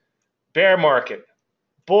 okay? Bear market,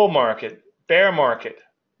 bull market, bear market,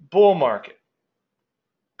 bull market,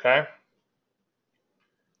 okay?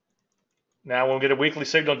 Now, when we get a weekly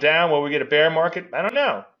signal down, will we get a bear market? I don't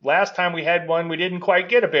know. Last time we had one, we didn't quite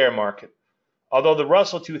get a bear market, although the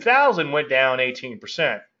Russell 2000 went down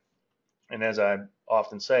 18%. And as I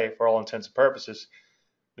often say, for all intents and purposes,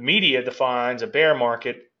 the media defines a bear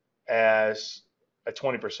market as a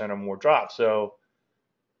 20% or more drop. So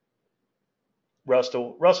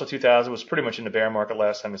Russell 2000 was pretty much in the bear market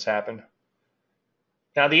last time this happened.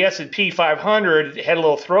 Now the S&P 500 had a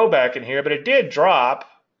little throwback in here, but it did drop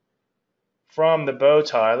from the bow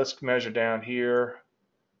tie. Let's measure down here.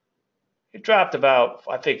 It dropped about,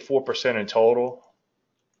 I think, 4% in total.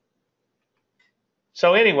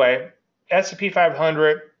 So anyway, S&P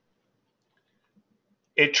 500,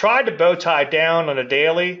 it tried to bow tie down on a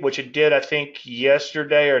daily, which it did, I think,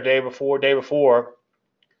 yesterday or day before.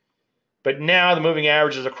 But now the moving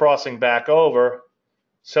averages are crossing back over,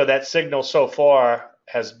 so that signal so far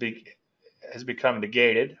has become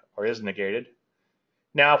negated, or is negated.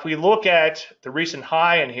 Now, if we look at the recent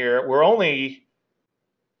high in here, we're only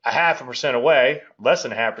 0.5% away, less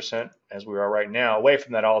than 0.5%, as we are right now, away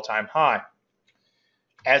from that all-time high.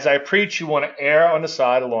 As I preach, you want to err on the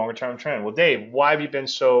side of longer-term trend. Well, Dave, why have you been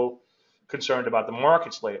so concerned about the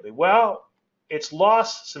markets lately? Well, it's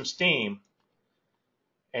lost some steam,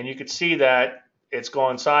 and you could see that it's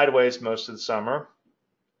gone sideways most of the summer,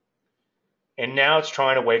 and now it's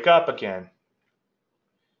trying to wake up again.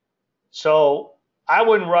 So I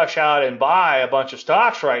wouldn't rush out and buy a bunch of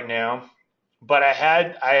stocks right now, but I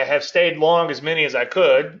have stayed long as many as I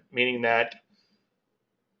could, meaning that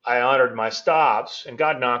I honored my stops and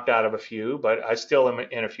got knocked out of a few, but I still am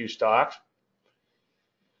in a few stocks,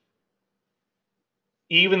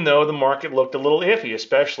 even though the market looked a little iffy,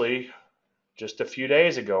 especially just a few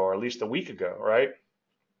days ago, or at least a week ago, right?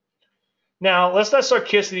 Now, let's not start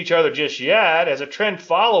kissing each other just yet. As a trend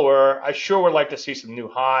follower, I sure would like to see some new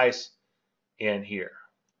highs in here.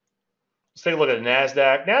 Let's take a look at the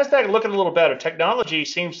NASDAQ. NASDAQ looking a little better. Technology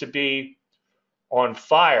seems to be on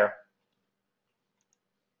fire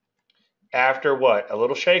after what? A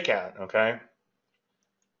little shakeout, okay?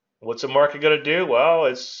 What's the market going to do? Well,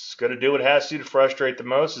 it's going to do what it has to do to frustrate the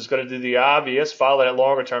most. It's going to do the obvious, follow that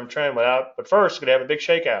longer term trend but first, it's going to have a big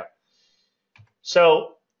shakeout.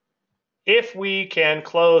 So if we can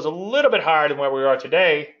close a little bit higher than where we are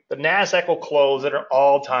today, the NASDAQ will close at an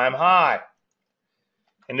all-time high.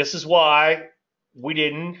 And this is why we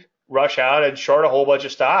didn't rush out and short a whole bunch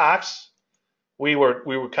of stocks. We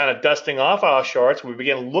were kind of dusting off our shorts. We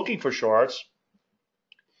began looking for shorts.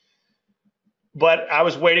 But I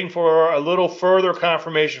was waiting for a little further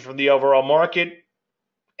confirmation from the overall market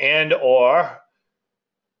and or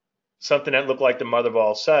something that looked like the mother of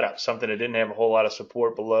all setup, something that didn't have a whole lot of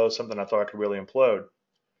support below, something I thought could really implode.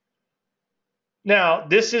 Now,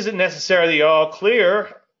 this isn't necessarily all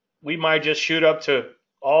clear. We might just shoot up to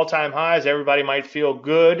all-time highs. Everybody might feel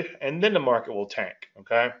good, and then the market will tank,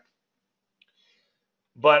 okay?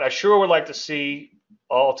 But I sure would like to see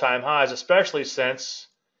all-time highs, especially since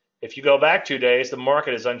if you go back 2 days, the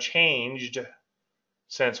market is unchanged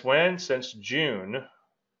since when? Since June,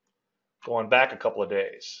 going back a couple of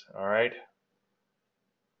days, all right?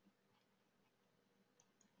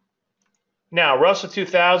 Now, Russell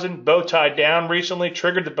 2000, bow tie down recently,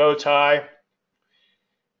 triggered the bow tie.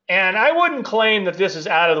 And I wouldn't claim that this is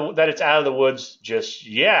it's out of the woods just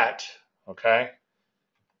yet, okay?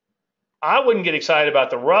 I wouldn't get excited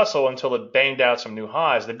about the Russell until it banged out some new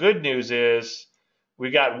highs. The good news is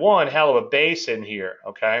we got one hell of a base in here,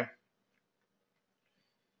 okay?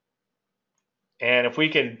 And if we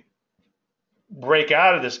can break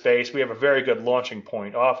out of this base, we have a very good launching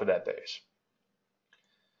point off of that base.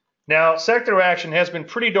 Now, sector action has been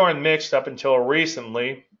pretty darn mixed up until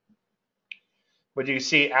recently. But you can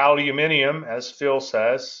see aluminium, as Phil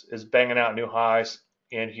says, is banging out new highs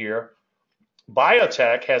in here.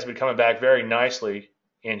 Biotech has been coming back very nicely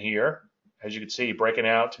in here. As you can see, breaking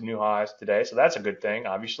out to new highs today. So that's a good thing,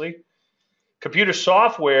 obviously. Computer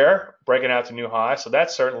software breaking out to new highs. So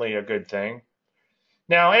that's certainly a good thing.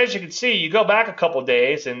 Now, as you can see, you go back a couple of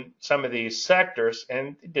days in some of these sectors,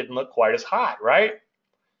 and it didn't look quite as hot, right?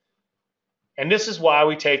 And this is why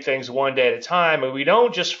we take things one day at a time, and we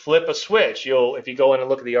don't just flip a switch. If you go in and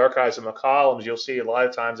look at the archives of my columns, you'll see a lot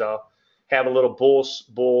of times I'll have a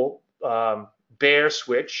little bear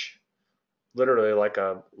switch, literally like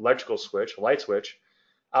a electrical switch, a light switch.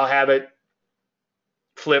 I'll have it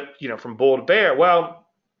flip, from bull to bear. Well,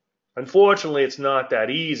 unfortunately, it's not that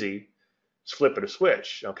easy. It's flipping a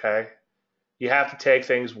switch, okay? You have to take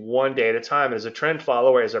things one day at a time. As a trend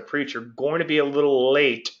follower, as a preacher, going to be a little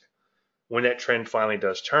late when that trend finally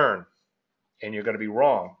does turn, and you're going to be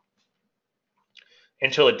wrong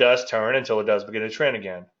until it does turn, until it does begin to trend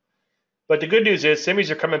again. But the good news is semis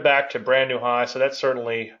are coming back to brand new highs, so that's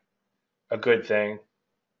certainly a good thing.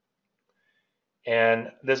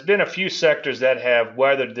 And there's been a few sectors that have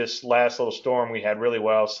weathered this last little storm we had really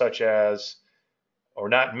well, such as, or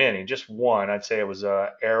not many, just one. I'd say it was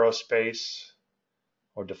aerospace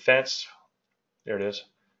or defense. There it is.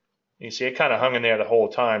 You see, it kind of hung in there the whole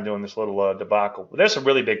time doing this little debacle. But there's some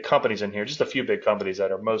really big companies in here, just a few big companies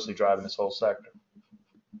that are mostly driving this whole sector.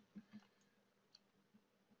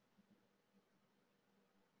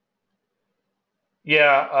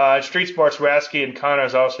 Yeah, Street Sports, Rasky, and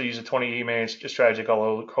Connors also use a 20 EMA strategy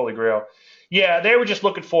called Holy Grail. Yeah, they were just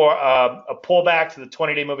looking for a pullback to the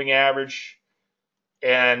 20-day moving average,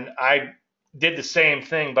 and I did the same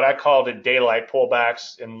thing, but I called it daylight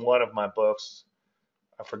pullbacks in one of my books.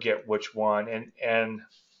 I forget which one, and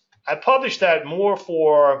I published that more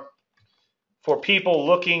for people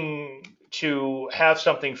looking to have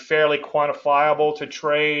something fairly quantifiable to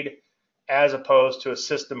trade, as opposed to a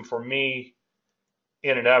system for me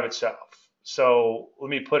in and of itself. So let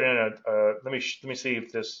me put in let me see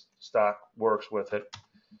if this stock works with it,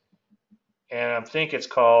 and I think it's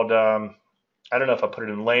called I don't know if I put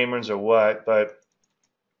it in layman's or what, but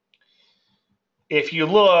if you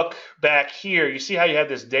look back here, you see how you have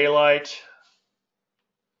this daylight,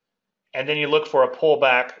 and then you look for a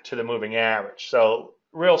pullback to the moving average. So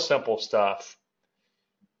real simple stuff.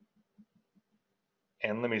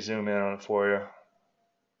 And let me zoom in on it for you.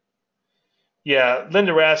 Yeah,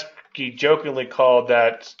 Linda Rasky jokingly called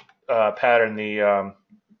that pattern the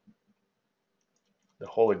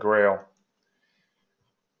Holy Grail.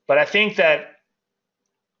 But I think that,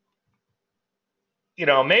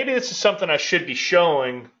 maybe this is something I should be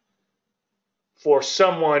showing for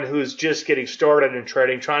someone who's just getting started in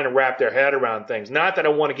trading, trying to wrap their head around things. Not that I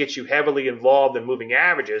want to get you heavily involved in moving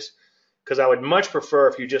averages, because I would much prefer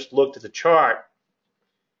if you just looked at the chart.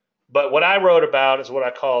 But what I wrote about is what I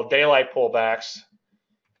call daylight pullbacks.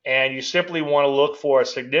 And you simply want to look for a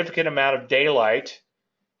significant amount of daylight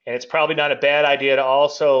And it's probably not a bad idea to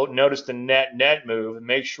also notice the net move and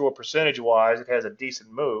make sure percentage-wise it has a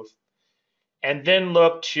decent move. And then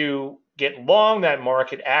look to get long that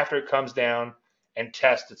market after it comes down and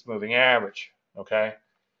test its moving average. Okay?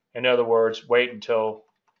 In other words, wait until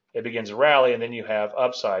it begins to rally, and then you have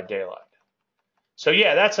upside daylight. So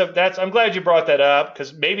yeah, I'm glad you brought that up,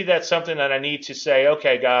 because maybe that's something that I need to say,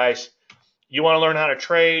 okay, guys, you want to learn how to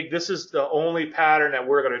trade? This is the only pattern that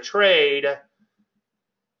we're going to trade,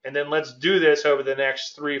 and then let's do this over the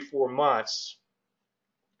next 3-4 months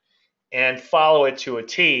and follow it to a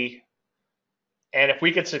T. And if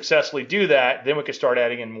we can successfully do that, then we can start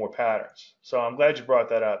adding in more patterns. So I'm glad you brought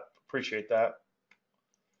that up. Appreciate that.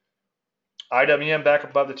 IWM back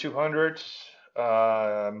above the 200.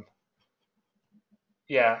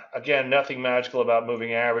 Yeah, again, nothing magical about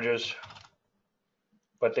moving averages,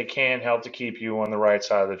 but they can help to keep you on the right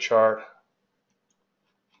side of the chart.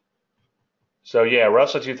 So yeah,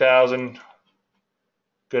 Russell 2000,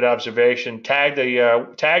 good observation. Tagged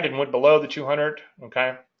and went below the 200.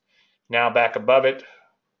 Okay, now back above it.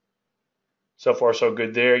 So far, so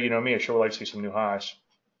good there. You know me, I sure would like to see some new highs.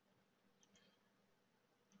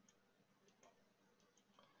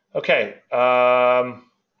 Okay,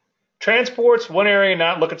 transports, one area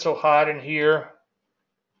not looking so hot in here.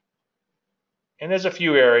 And there's a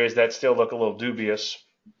few areas that still look a little dubious,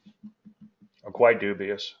 or quite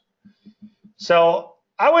dubious. So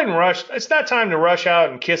I wouldn't rush. It's not time to rush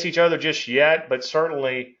out and kiss each other just yet, but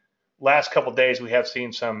certainly last couple of days we have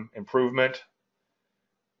seen some improvement.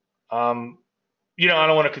 You know, I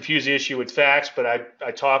don't want to confuse the issue with facts, but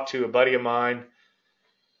I talked to a buddy of mine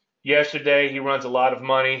yesterday. He runs a lot of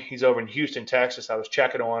money. He's over in Houston, Texas. I was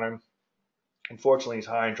checking on him. Unfortunately, he's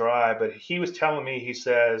high and dry, but he was telling me, he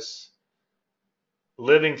says,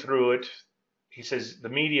 living through it, he says the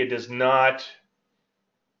media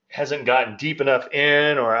hasn't gotten deep enough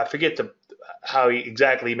in, or I forget how he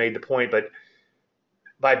exactly made the point, but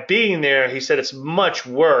by being there, he said it's much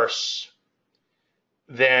worse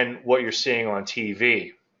than what you're seeing on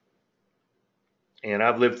TV. And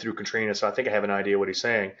I've lived through Katrina, so I think I have an idea what he's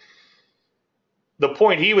saying. The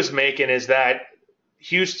point he was making is that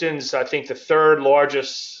Houston's, I think, the third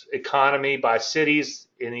largest economy by cities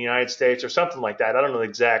in the United States, or something like that. I don't know the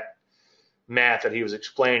exact math that he was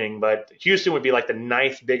explaining, but Houston would be like the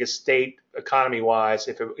 9th biggest state economy-wise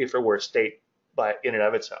if it were a state by in and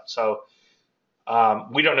of itself. So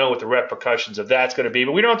we don't know what the repercussions of that's going to be,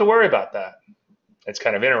 but we don't have to worry about that. It's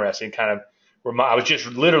kind of interesting. I was just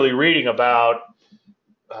literally reading about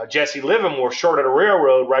Jesse Livermore shorted a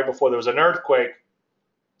railroad right before there was an earthquake,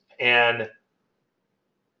 and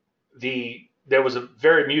there was a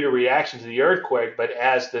very muted reaction to the earthquake, but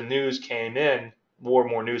as the news came in, more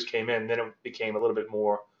and more news came in, then it became a little bit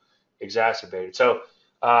more exacerbated. So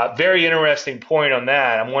very interesting point on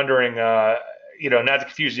that. I'm wondering, you know, not to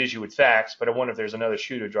confuse the issue with facts, but I wonder if there's another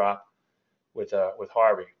shoe to drop with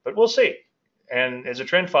Harvey. But we'll see. And as a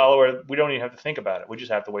trend follower, we don't even have to think about it. We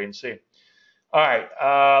just have to wait and see. All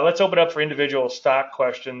right, let's open up for individual stock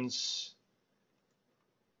questions.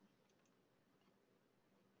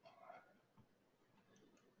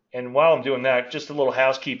 And while I'm doing that, just a little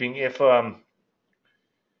housekeeping. If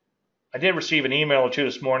I did receive an email or two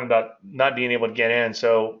this morning about not being able to get in,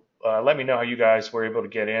 so let me know how you guys were able to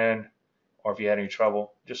get in, or if you had any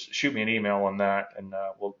trouble. Just shoot me an email on that, and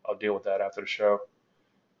I'll deal with that after the show.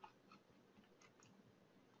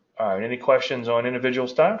 All right, any questions on individual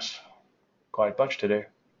stocks? Quite a bunch today.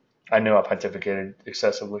 I know I pontificated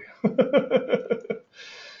excessively.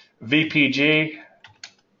 VPG.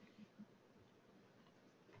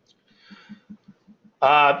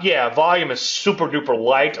 Yeah, volume is super duper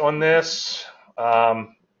light on this. I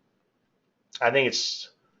think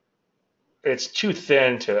it's too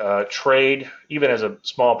thin to trade. Even as a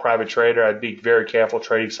small private trader, I'd be very careful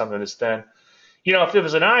trading something that's thin. You know, if it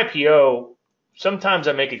was an IPO, sometimes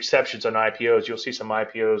I make exceptions on IPOs. You'll see some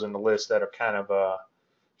IPOs in the list that are kind of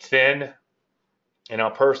thin, and I'll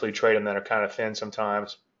personally trade them that are kind of thin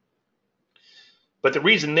sometimes. But the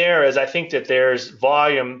reason there is I think that there's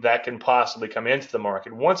volume that can possibly come into the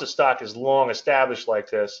market. Once a stock is long established like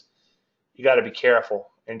this, you got to be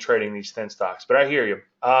careful in trading these thin stocks. But I hear you.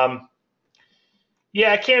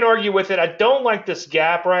 Yeah, I can't argue with it. I don't like this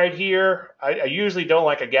gap right here. I usually don't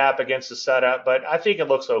like a gap against the setup, but I think it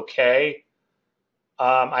looks okay.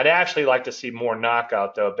 I'd actually like to see more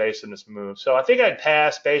knockout, though, based on this move. So I think I'd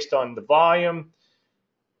pass based on the volume,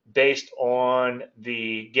 based on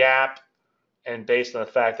the gap, and based on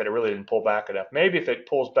the fact that it really didn't pull back enough. Maybe if it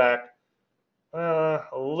pulls back a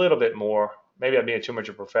little bit more, maybe I'm being too much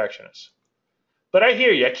of a perfectionist. But I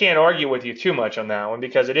hear you. I can't argue with you too much on that one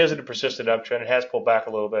because it isn't a persistent uptrend. It has pulled back a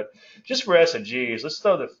little bit. Just for S&Gs, let's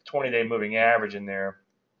throw the 20-day moving average in there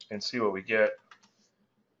and see what we get.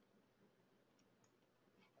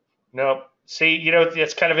 Nope. See, you know,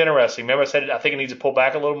 it's kind of interesting. Remember I said I think it needs to pull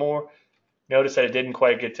back a little more? Notice that it didn't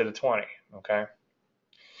quite get to the 20, okay?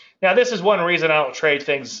 Now, this is one reason I don't trade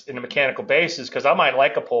things in a mechanical basis because I might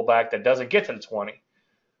like a pullback that doesn't get to the 20.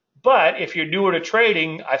 But if you're newer to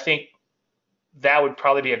trading, I think that would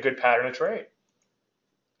probably be a good pattern to trade.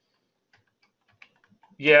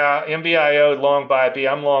 Yeah, MBIO, long by B.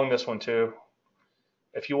 I'm long this one too.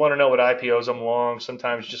 If you want to know what IPOs I'm long,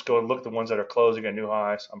 sometimes just go and look at the ones that are closing at new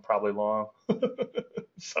highs. I'm probably long.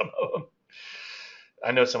 Some of them.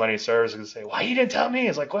 I know somebody in service can say, why you didn't tell me?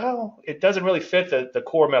 It's like, well, it doesn't really fit the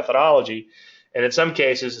core methodology. And in some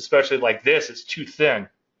cases, especially like this, it's too thin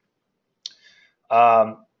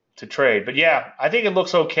to trade. But yeah, I think it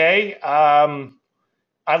looks okay.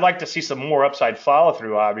 I'd like to see some more upside follow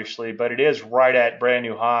through, obviously, but it is right at brand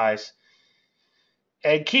new highs.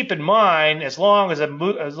 And keep in mind, as long as a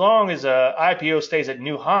IPO stays at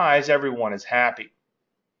new highs, everyone is happy.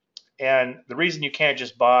 And the reason you can't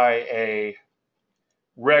just buy a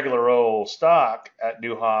regular old stock at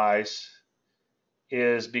new highs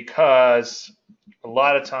is because a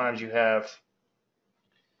lot of times you have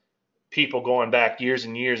people going back years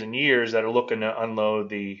and years and years that are looking to unload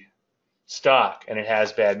the stock, and it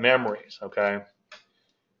has bad memories, okay?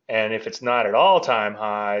 And if it's not at all-time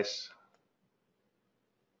highs,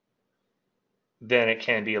 then it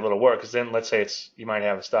can be a little worse. Because then let's say you might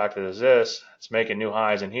have a stock that is this, it's making new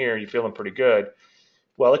highs in here, you're feeling pretty good.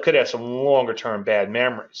 Well, it could have some longer-term bad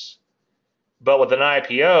memories. But with an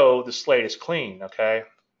IPO, the slate is clean, okay?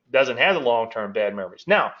 It doesn't have the long-term bad memories.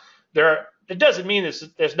 Now, it doesn't mean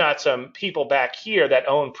there's not some people back here that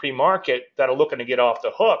own pre-market that are looking to get off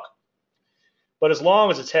the hook. But as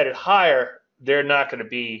long as it's headed higher, they're not going to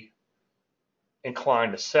be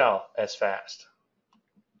inclined to sell as fast.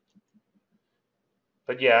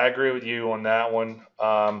 But yeah, I agree with you on that one.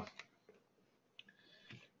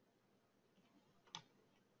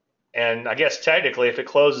 And I guess technically, if it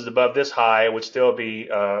closes above this high, it would still be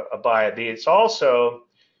a buy at B. It's also,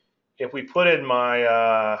 if we put in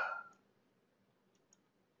my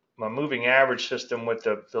my moving average system with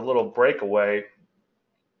the little breakaway,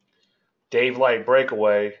 Dave Light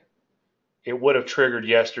breakaway, it would have triggered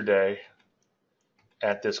yesterday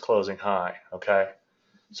at this closing high, okay?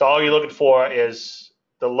 So all you're looking for is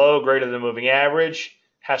the low greater than the moving average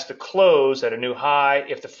has to close at a new high.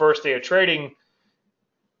 If the first day of trading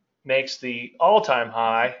makes the all-time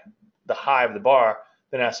high, the high of the bar,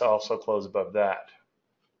 then that's also close above that.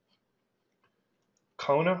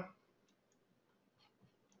 Kona.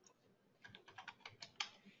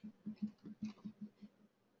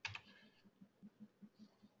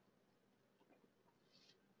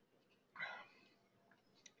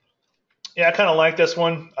 Yeah, I kind of like this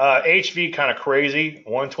one. HV kind of crazy,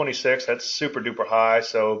 126. That's super duper high.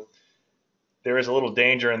 So there is a little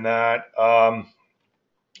danger in that.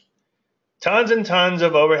 Tons and tons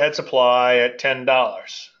of overhead supply at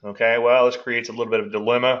 $10. Okay, well, this creates a little bit of a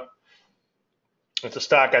dilemma. If the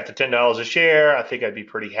stock got to $10 a share, I think I'd be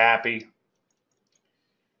pretty happy.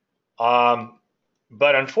 But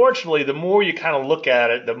unfortunately, the more you kind of look at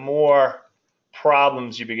it, the more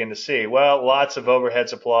problems you begin to see. Well, lots of overhead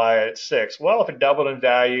supply at 6. Well, if it doubled in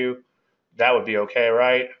value, that would be okay,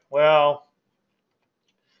 right? Well,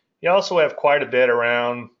 you also have quite a bit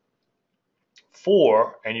around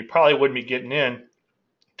 4, and you probably wouldn't be getting in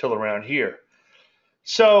till around here.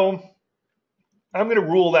 So I'm going to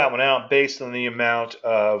rule that one out based on the amount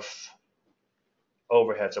of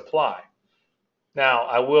overhead supply. Now,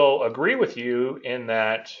 I will agree with you in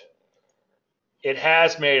that it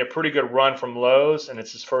has made a pretty good run from lows, and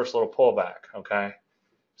it's its first little pullback, okay?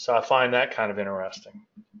 So I find that kind of interesting.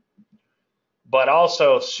 But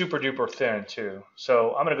also super duper thin, too.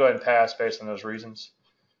 So I'm going to go ahead and pass based on those reasons.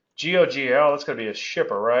 GOGL, that's going to be a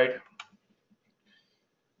shipper, right?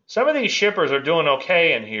 Some of these shippers are doing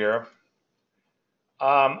okay in here.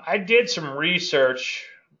 I did some research.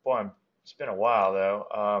 Boy, it's been a while,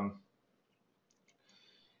 though.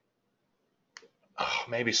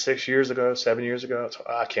 Maybe 6 years ago, 7 years ago.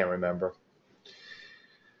 I can't remember.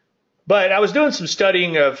 But I was doing some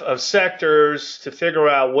studying of sectors to figure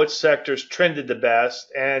out what sectors trended the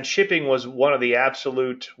best, and shipping was one of the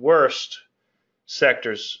absolute worst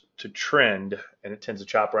sectors to trend, and it tends to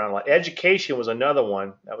chop around a lot. Education was another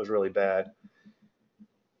one that was really bad.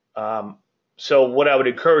 So what I would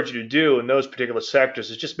encourage you to do in those particular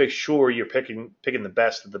sectors is just make sure you're picking the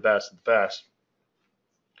best of the best of the best.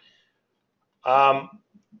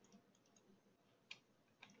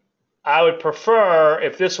 I would prefer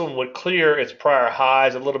if this one would clear its prior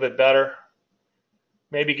highs a little bit better.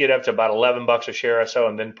 Maybe get up to about $11 a share or so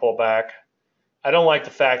and then pull back. I don't like the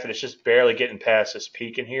fact that it's just barely getting past this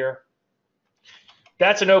peak in here.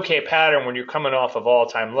 That's an okay pattern when you're coming off of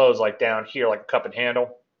all-time lows like down here, like a cup and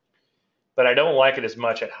handle. But I don't like it as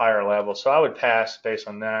much at higher levels, so I would pass based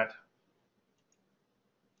on that.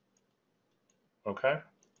 Okay.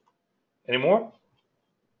 Any more?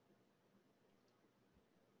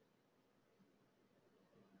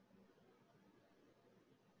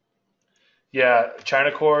 Yeah,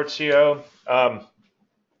 China Cord CO.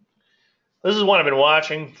 This is one I've been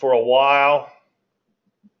watching for a while.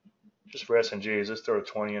 Just for S&Gs, let's throw a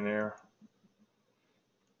 20 in there.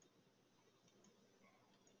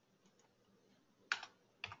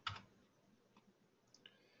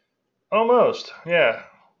 Almost, yeah.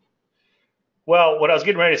 Well, what I was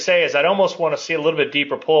getting ready to say is I'd almost want to see a little bit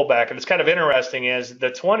deeper pullback. And it's kind of interesting is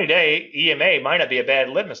the 20-day EMA might not be a bad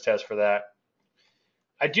litmus test for that.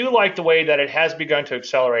 I do like the way that it has begun to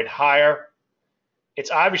accelerate higher.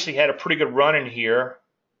 It's obviously had a pretty good run in here,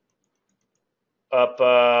 up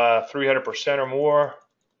 300% or more.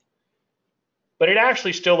 But it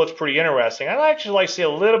actually still looks pretty interesting. I'd actually like to see a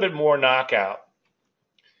little bit more knockout.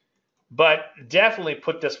 But definitely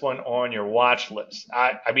put this one on your watch list.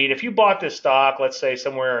 I mean, if you bought this stock, let's say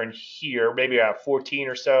somewhere in here, maybe at 14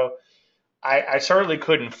 or so, I certainly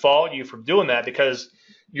couldn't fault you for doing that because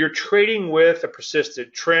you're trading with a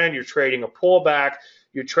persistent trend. You're trading a pullback.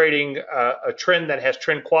 You're trading a trend that has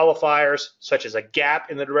trend qualifiers, such as a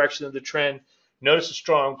gap in the direction of the trend. Notice a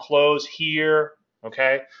strong close here.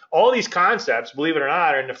 Okay. All these concepts, believe it or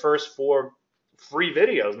not, are in the first 4 free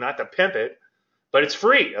videos, not to pimp it. But it's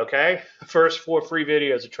free, okay? The first 4 free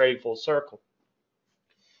videos of Trading Full Circle.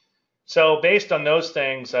 So based on those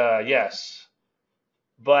things, yes.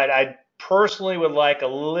 But I personally would like a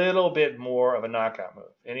little bit more of a knockout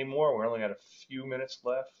move. Any more? We're only got a few minutes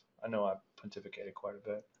left. I know I've pontificated quite a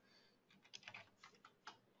bit.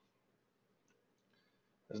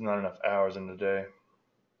 There's not enough hours in the day.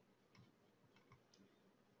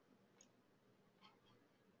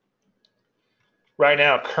 Right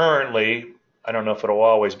now, currently, I don't know if it'll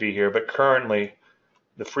always be here, but currently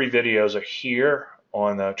the free videos are here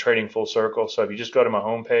on Trading Full Circle. So if you just go to my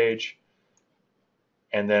homepage,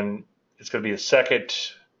 and then it's going to be the second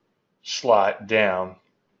slot down,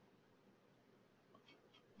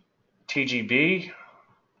 TGB,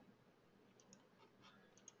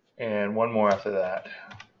 and one more after that.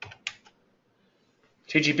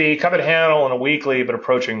 TGB, cup and handle on a weekly, but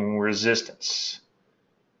approaching resistance.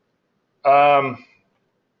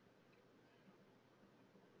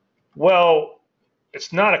 Well,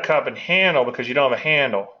 it's not a cup and handle because you don't have a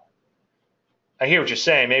handle. I hear what you're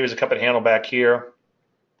saying. Maybe it's a cup and handle back here.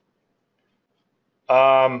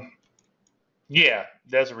 Yeah,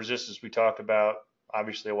 that's a resistance we talked about,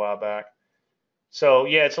 obviously, a while back. So,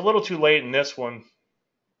 yeah, it's a little too late in this one.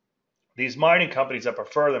 These mining companies, I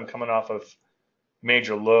prefer them coming off of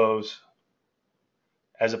major lows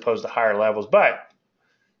as opposed to higher levels. But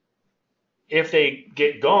if they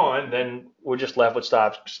get gone, then we're just left with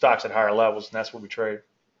stocks at higher levels, and that's what we trade.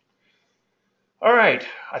 All right,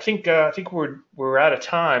 I think we're out of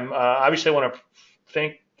time. Obviously, I want to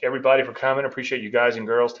thank everybody for coming. Appreciate you guys and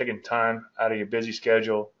girls taking time out of your busy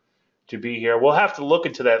schedule to be here. We'll have to look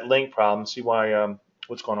into that link problem, see why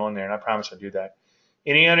what's going on there, and I promise I'll do that.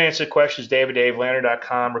 Any unanswered questions,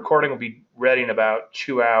 Landry.com. Recording will be ready in about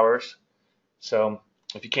 2 hours. So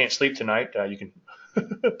if you can't sleep tonight, you can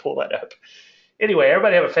pull that up. Anyway,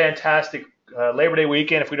 everybody have a fantastic Labor Day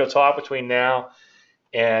weekend if we don't talk between now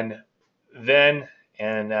and then.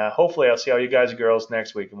 And hopefully I'll see all you guys and girls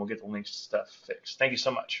next week, and we'll get the links to stuff fixed. Thank you so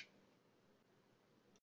much.